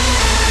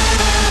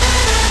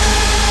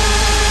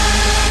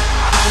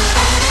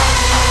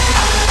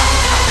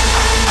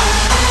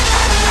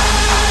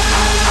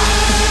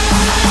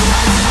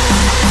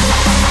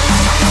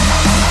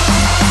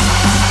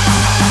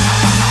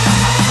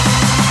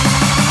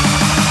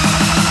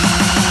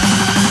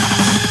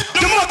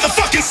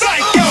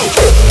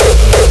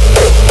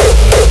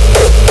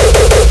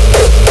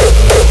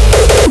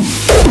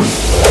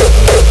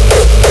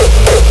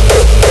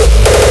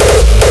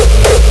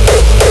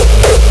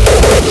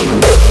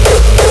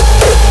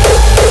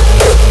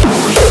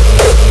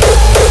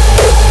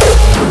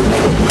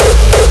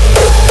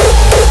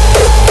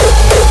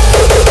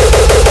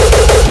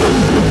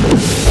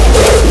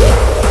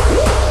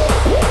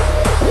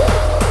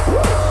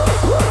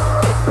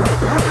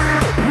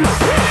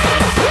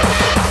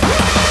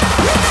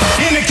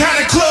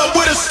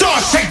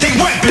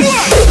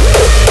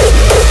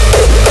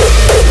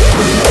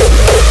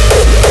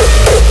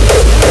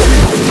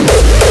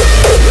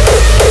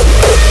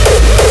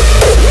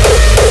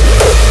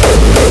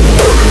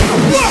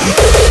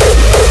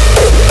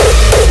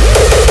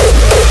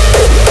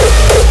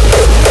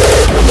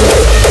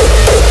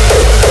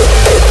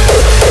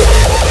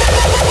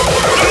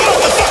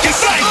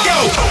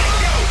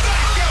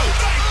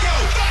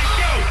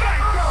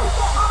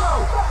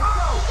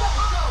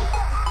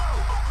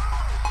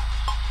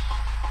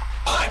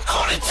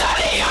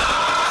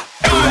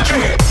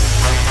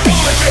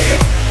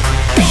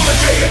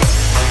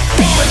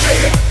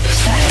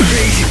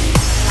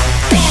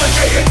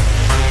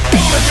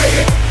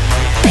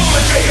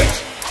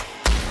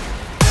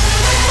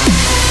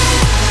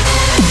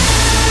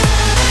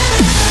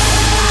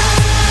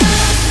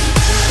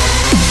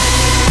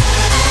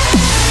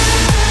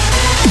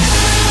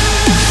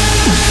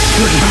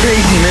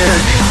 Crazy, man.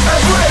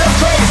 That's right, I'm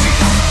crazy.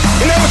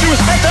 You know what you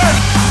expect,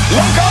 huh?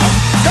 Loco?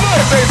 Come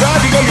on, say it's hard,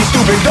 you gonna be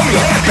stupid. Don't be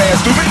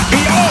half-ass stupid. Be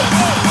all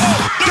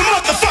the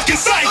motherfucking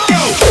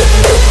psycho.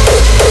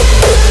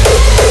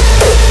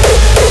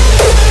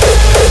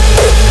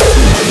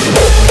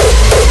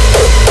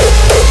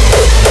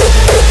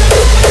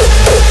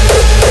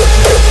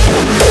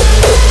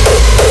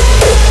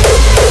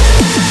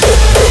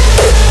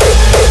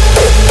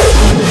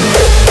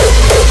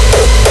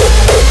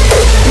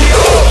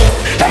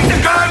 Take the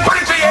gun, put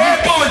it to your head,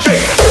 pull the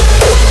trigger.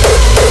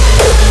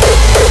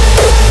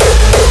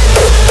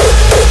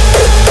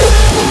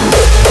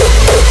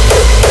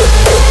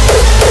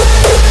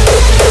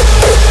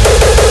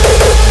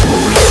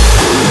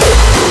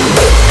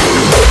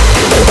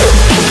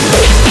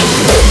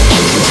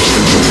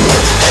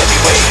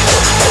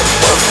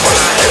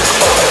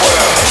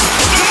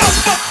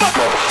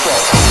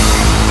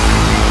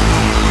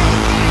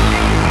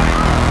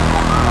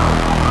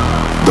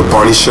 The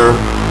Punisher,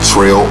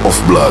 Trail of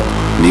Blood,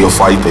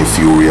 Neophyte and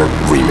Furyan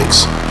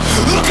remix.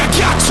 Look, I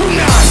got 2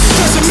 knives.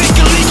 Doesn't make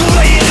it legal,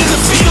 lay it in the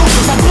fetal.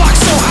 My block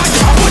so high,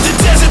 I put the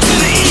desert to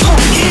the eagle.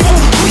 Evil,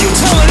 who you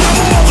telling? I'm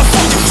a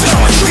motherfucking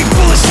felon. Treat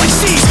bullets like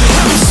seeds,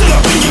 have them sit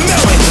up in your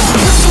melon.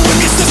 Pistol with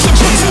your sister,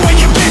 put you and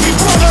your baby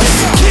brother.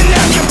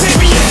 Kidnap your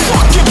baby and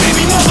fuck your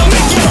baby mother.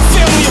 Make it a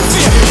family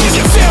affair, give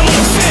your family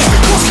affair.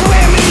 Cause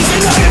calamities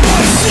ain't nothing but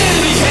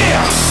insanity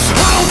here.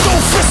 I don't throw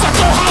fists, I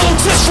throw hollow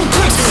tips from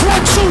clicks. 1,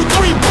 2,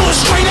 3,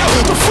 bullets straight out.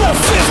 The 4th,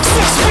 5th,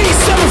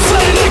 6th, 7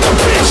 flooded nigga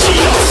bitch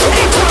eater.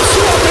 8 times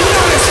 2 up and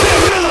down, it's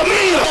 10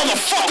 millimeter.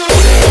 Motherfucker.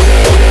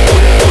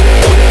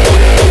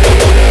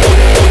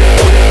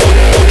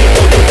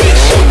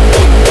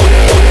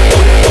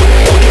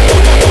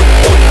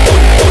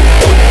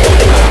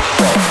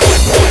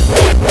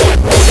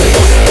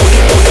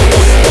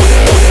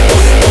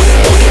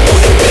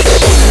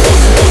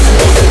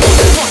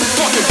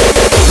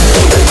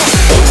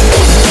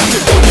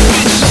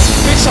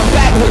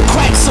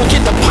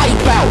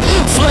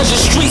 Flood the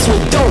streets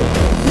with dope.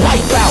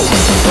 Wipe out.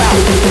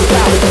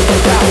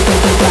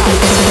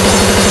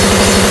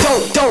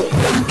 Dope.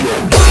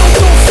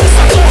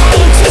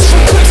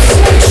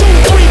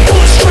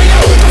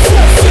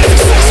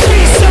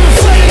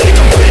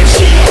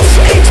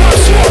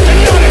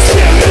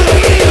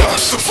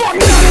 Fuck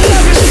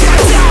 9/11,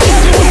 I die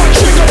heavy with my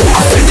trigger.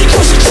 50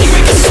 crush the cheek,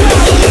 make it smell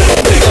a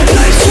little bigger.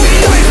 Nice,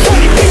 sweet, nice,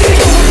 funny, big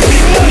nigga with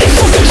big money.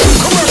 Fuck the true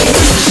commercial.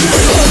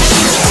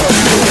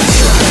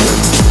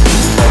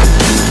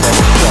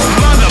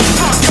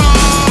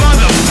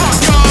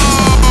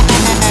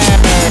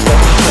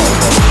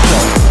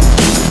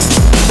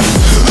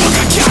 Look,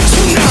 I got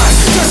 2 9s.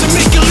 Doesn't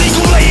make it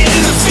legal, lay it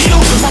in the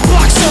field. My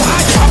block's so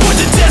high, I put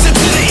the desert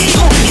to the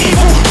eagle.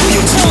 Evil, who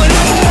you telling?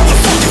 I'm a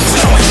motherfucking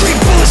felon. Treat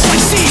bullets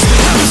like seeds,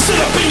 have them sit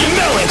up in your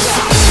melons.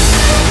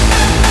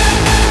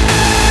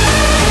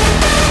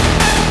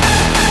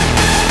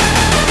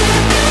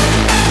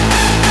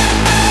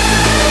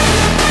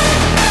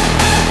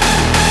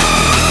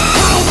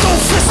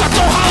 I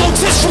throw hollow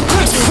tips from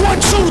clips. 1,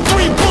 2,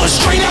 3, bullets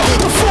straight out.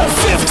 The 4th,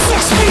 5th,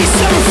 6 feet,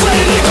 7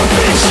 flatted nigga,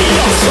 bitch.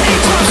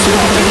 Eight times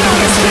smoking out,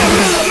 it's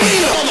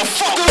 10mm,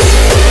 motherfucker.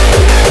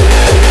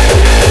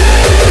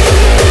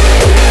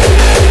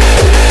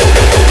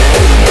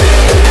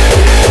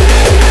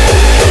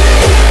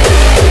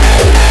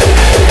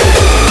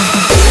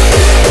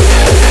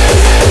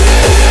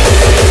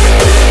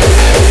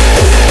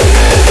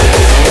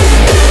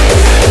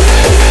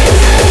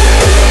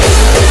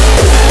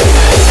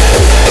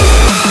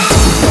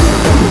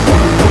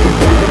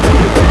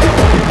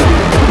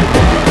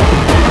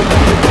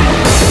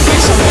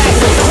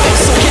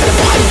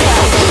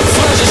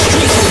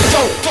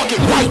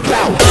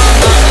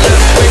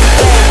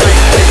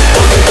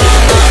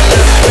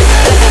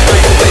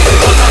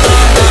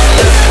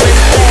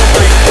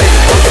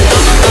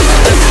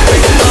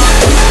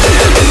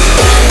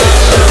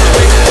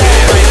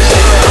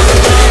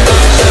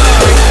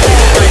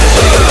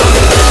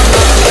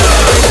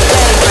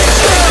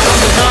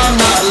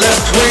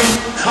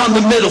 On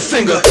the middle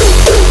finger.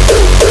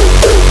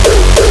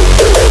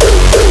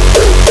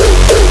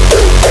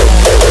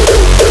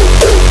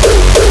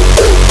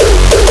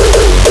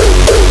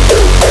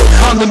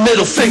 On the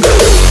middle finger.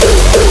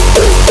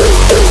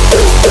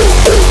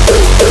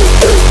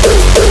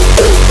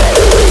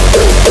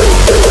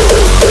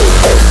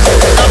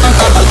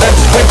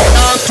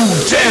 Do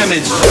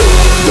damage.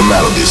 The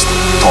Melodyst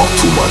talk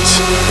too much.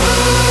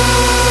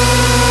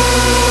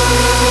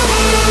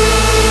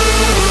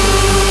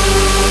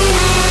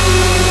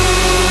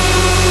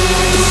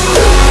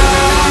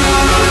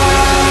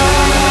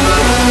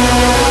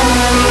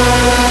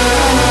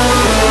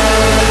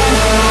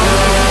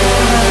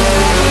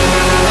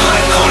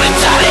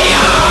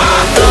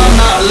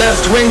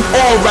 Left wing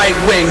or right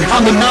wing.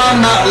 I'm the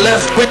not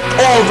left wing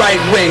or right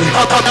wing.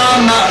 I'm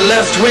not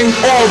left wing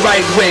or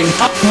right wing.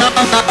 I'm not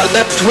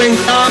left wing.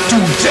 Do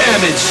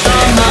damage.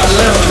 I'm not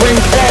left wing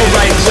or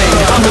right wing.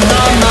 I'm the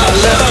not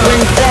left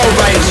wing or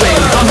right wing.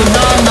 I'm the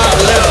not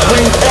left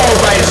wing or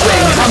right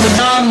wing. I'm the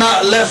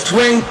not left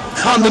wing.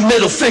 On the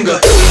middle finger.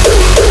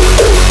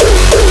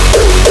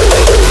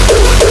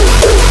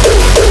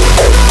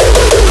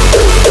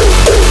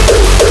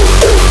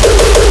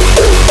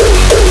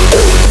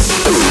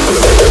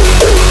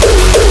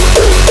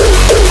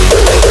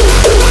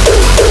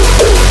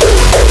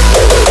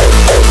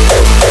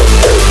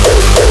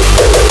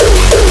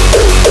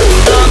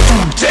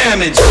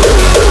 Damage.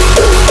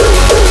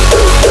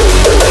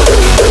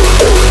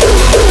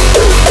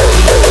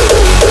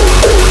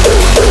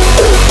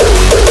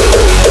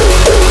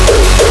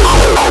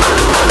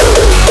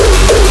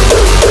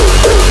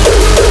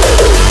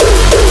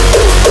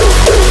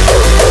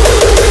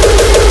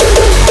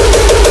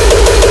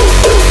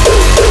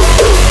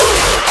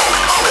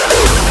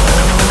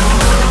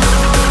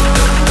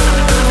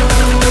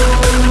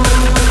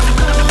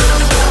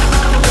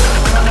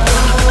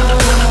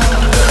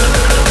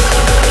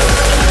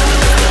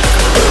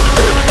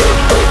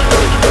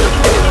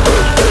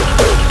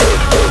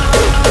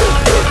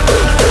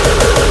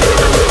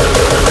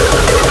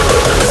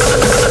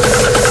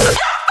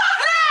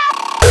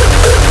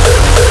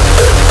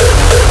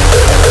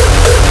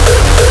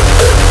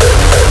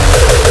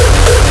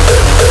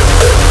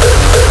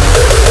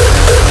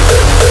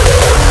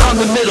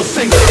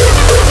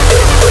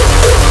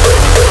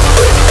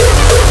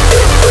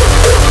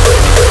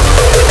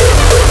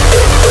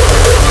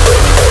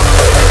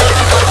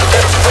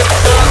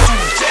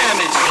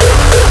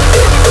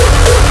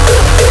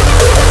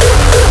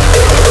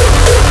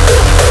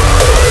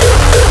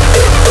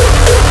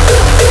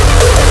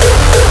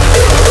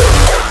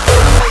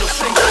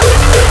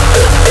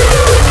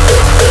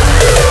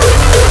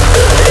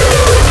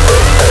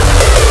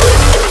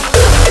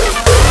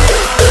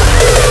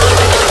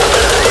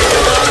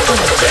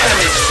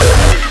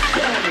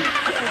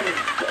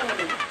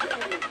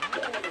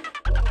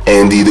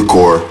 Andy the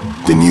Core,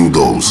 the new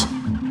dose.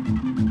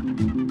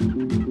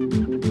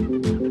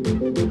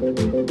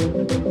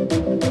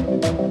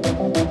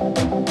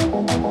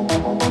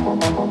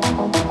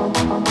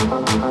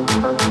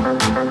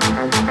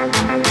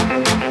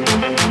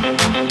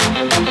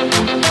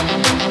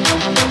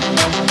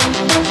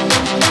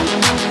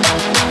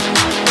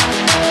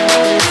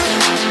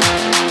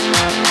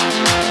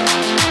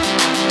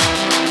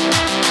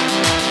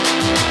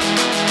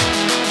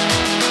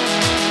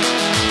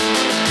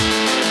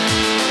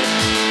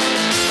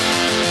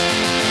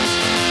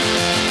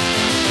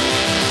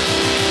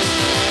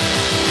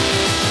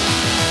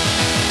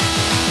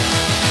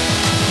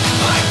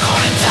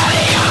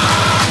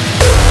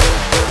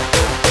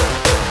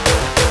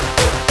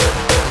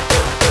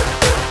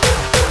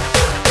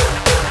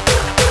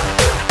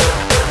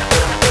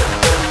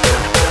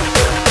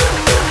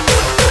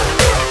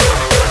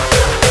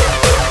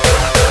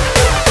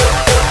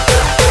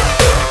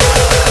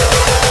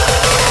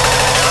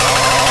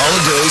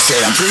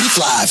 say I'm pretty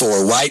fly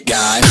for a white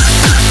guy.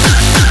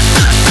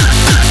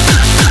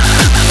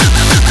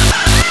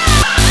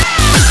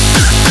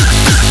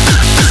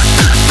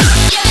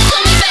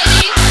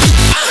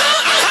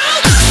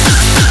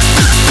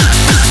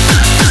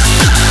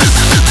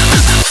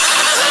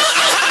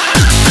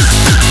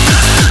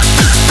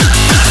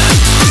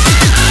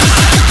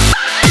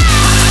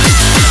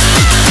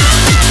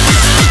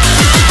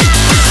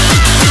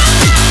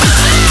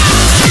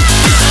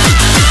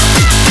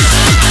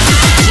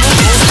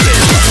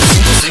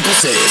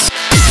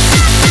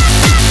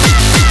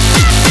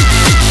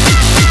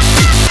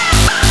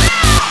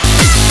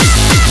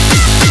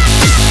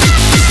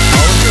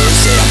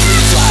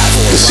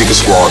 Seeker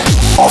Squad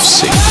of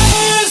Sync.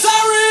 Others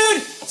are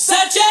rude,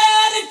 such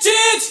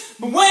attitudes,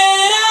 but when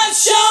I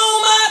show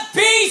my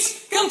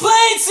peace,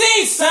 complaints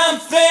see some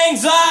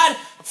things odd.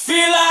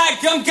 Feel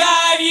like I'm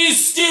God, you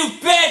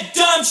stupid,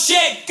 dumb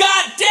shit,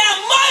 goddamn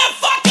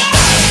motherfucker!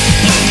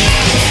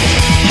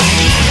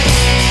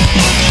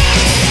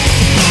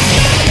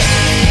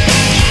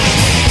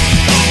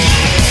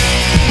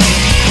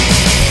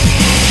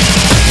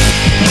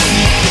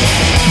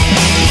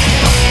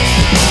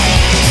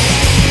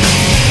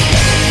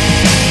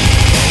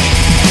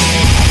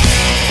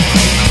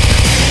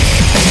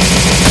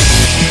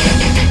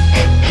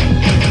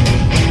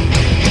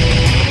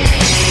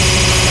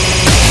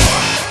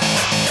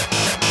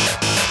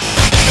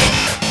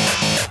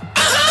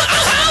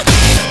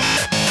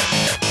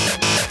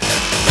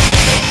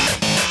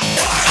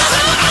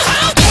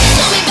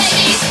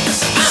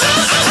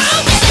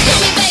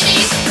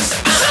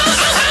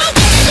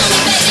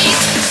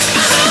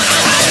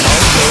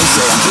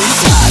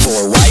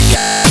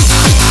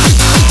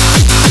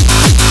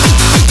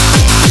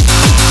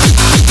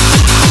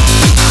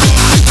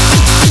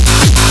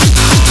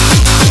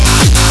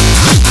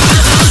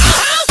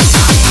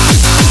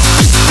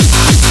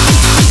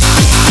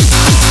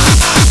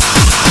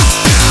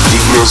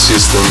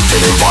 System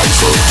and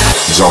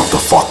N-Vitral. Jump the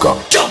fuck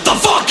up.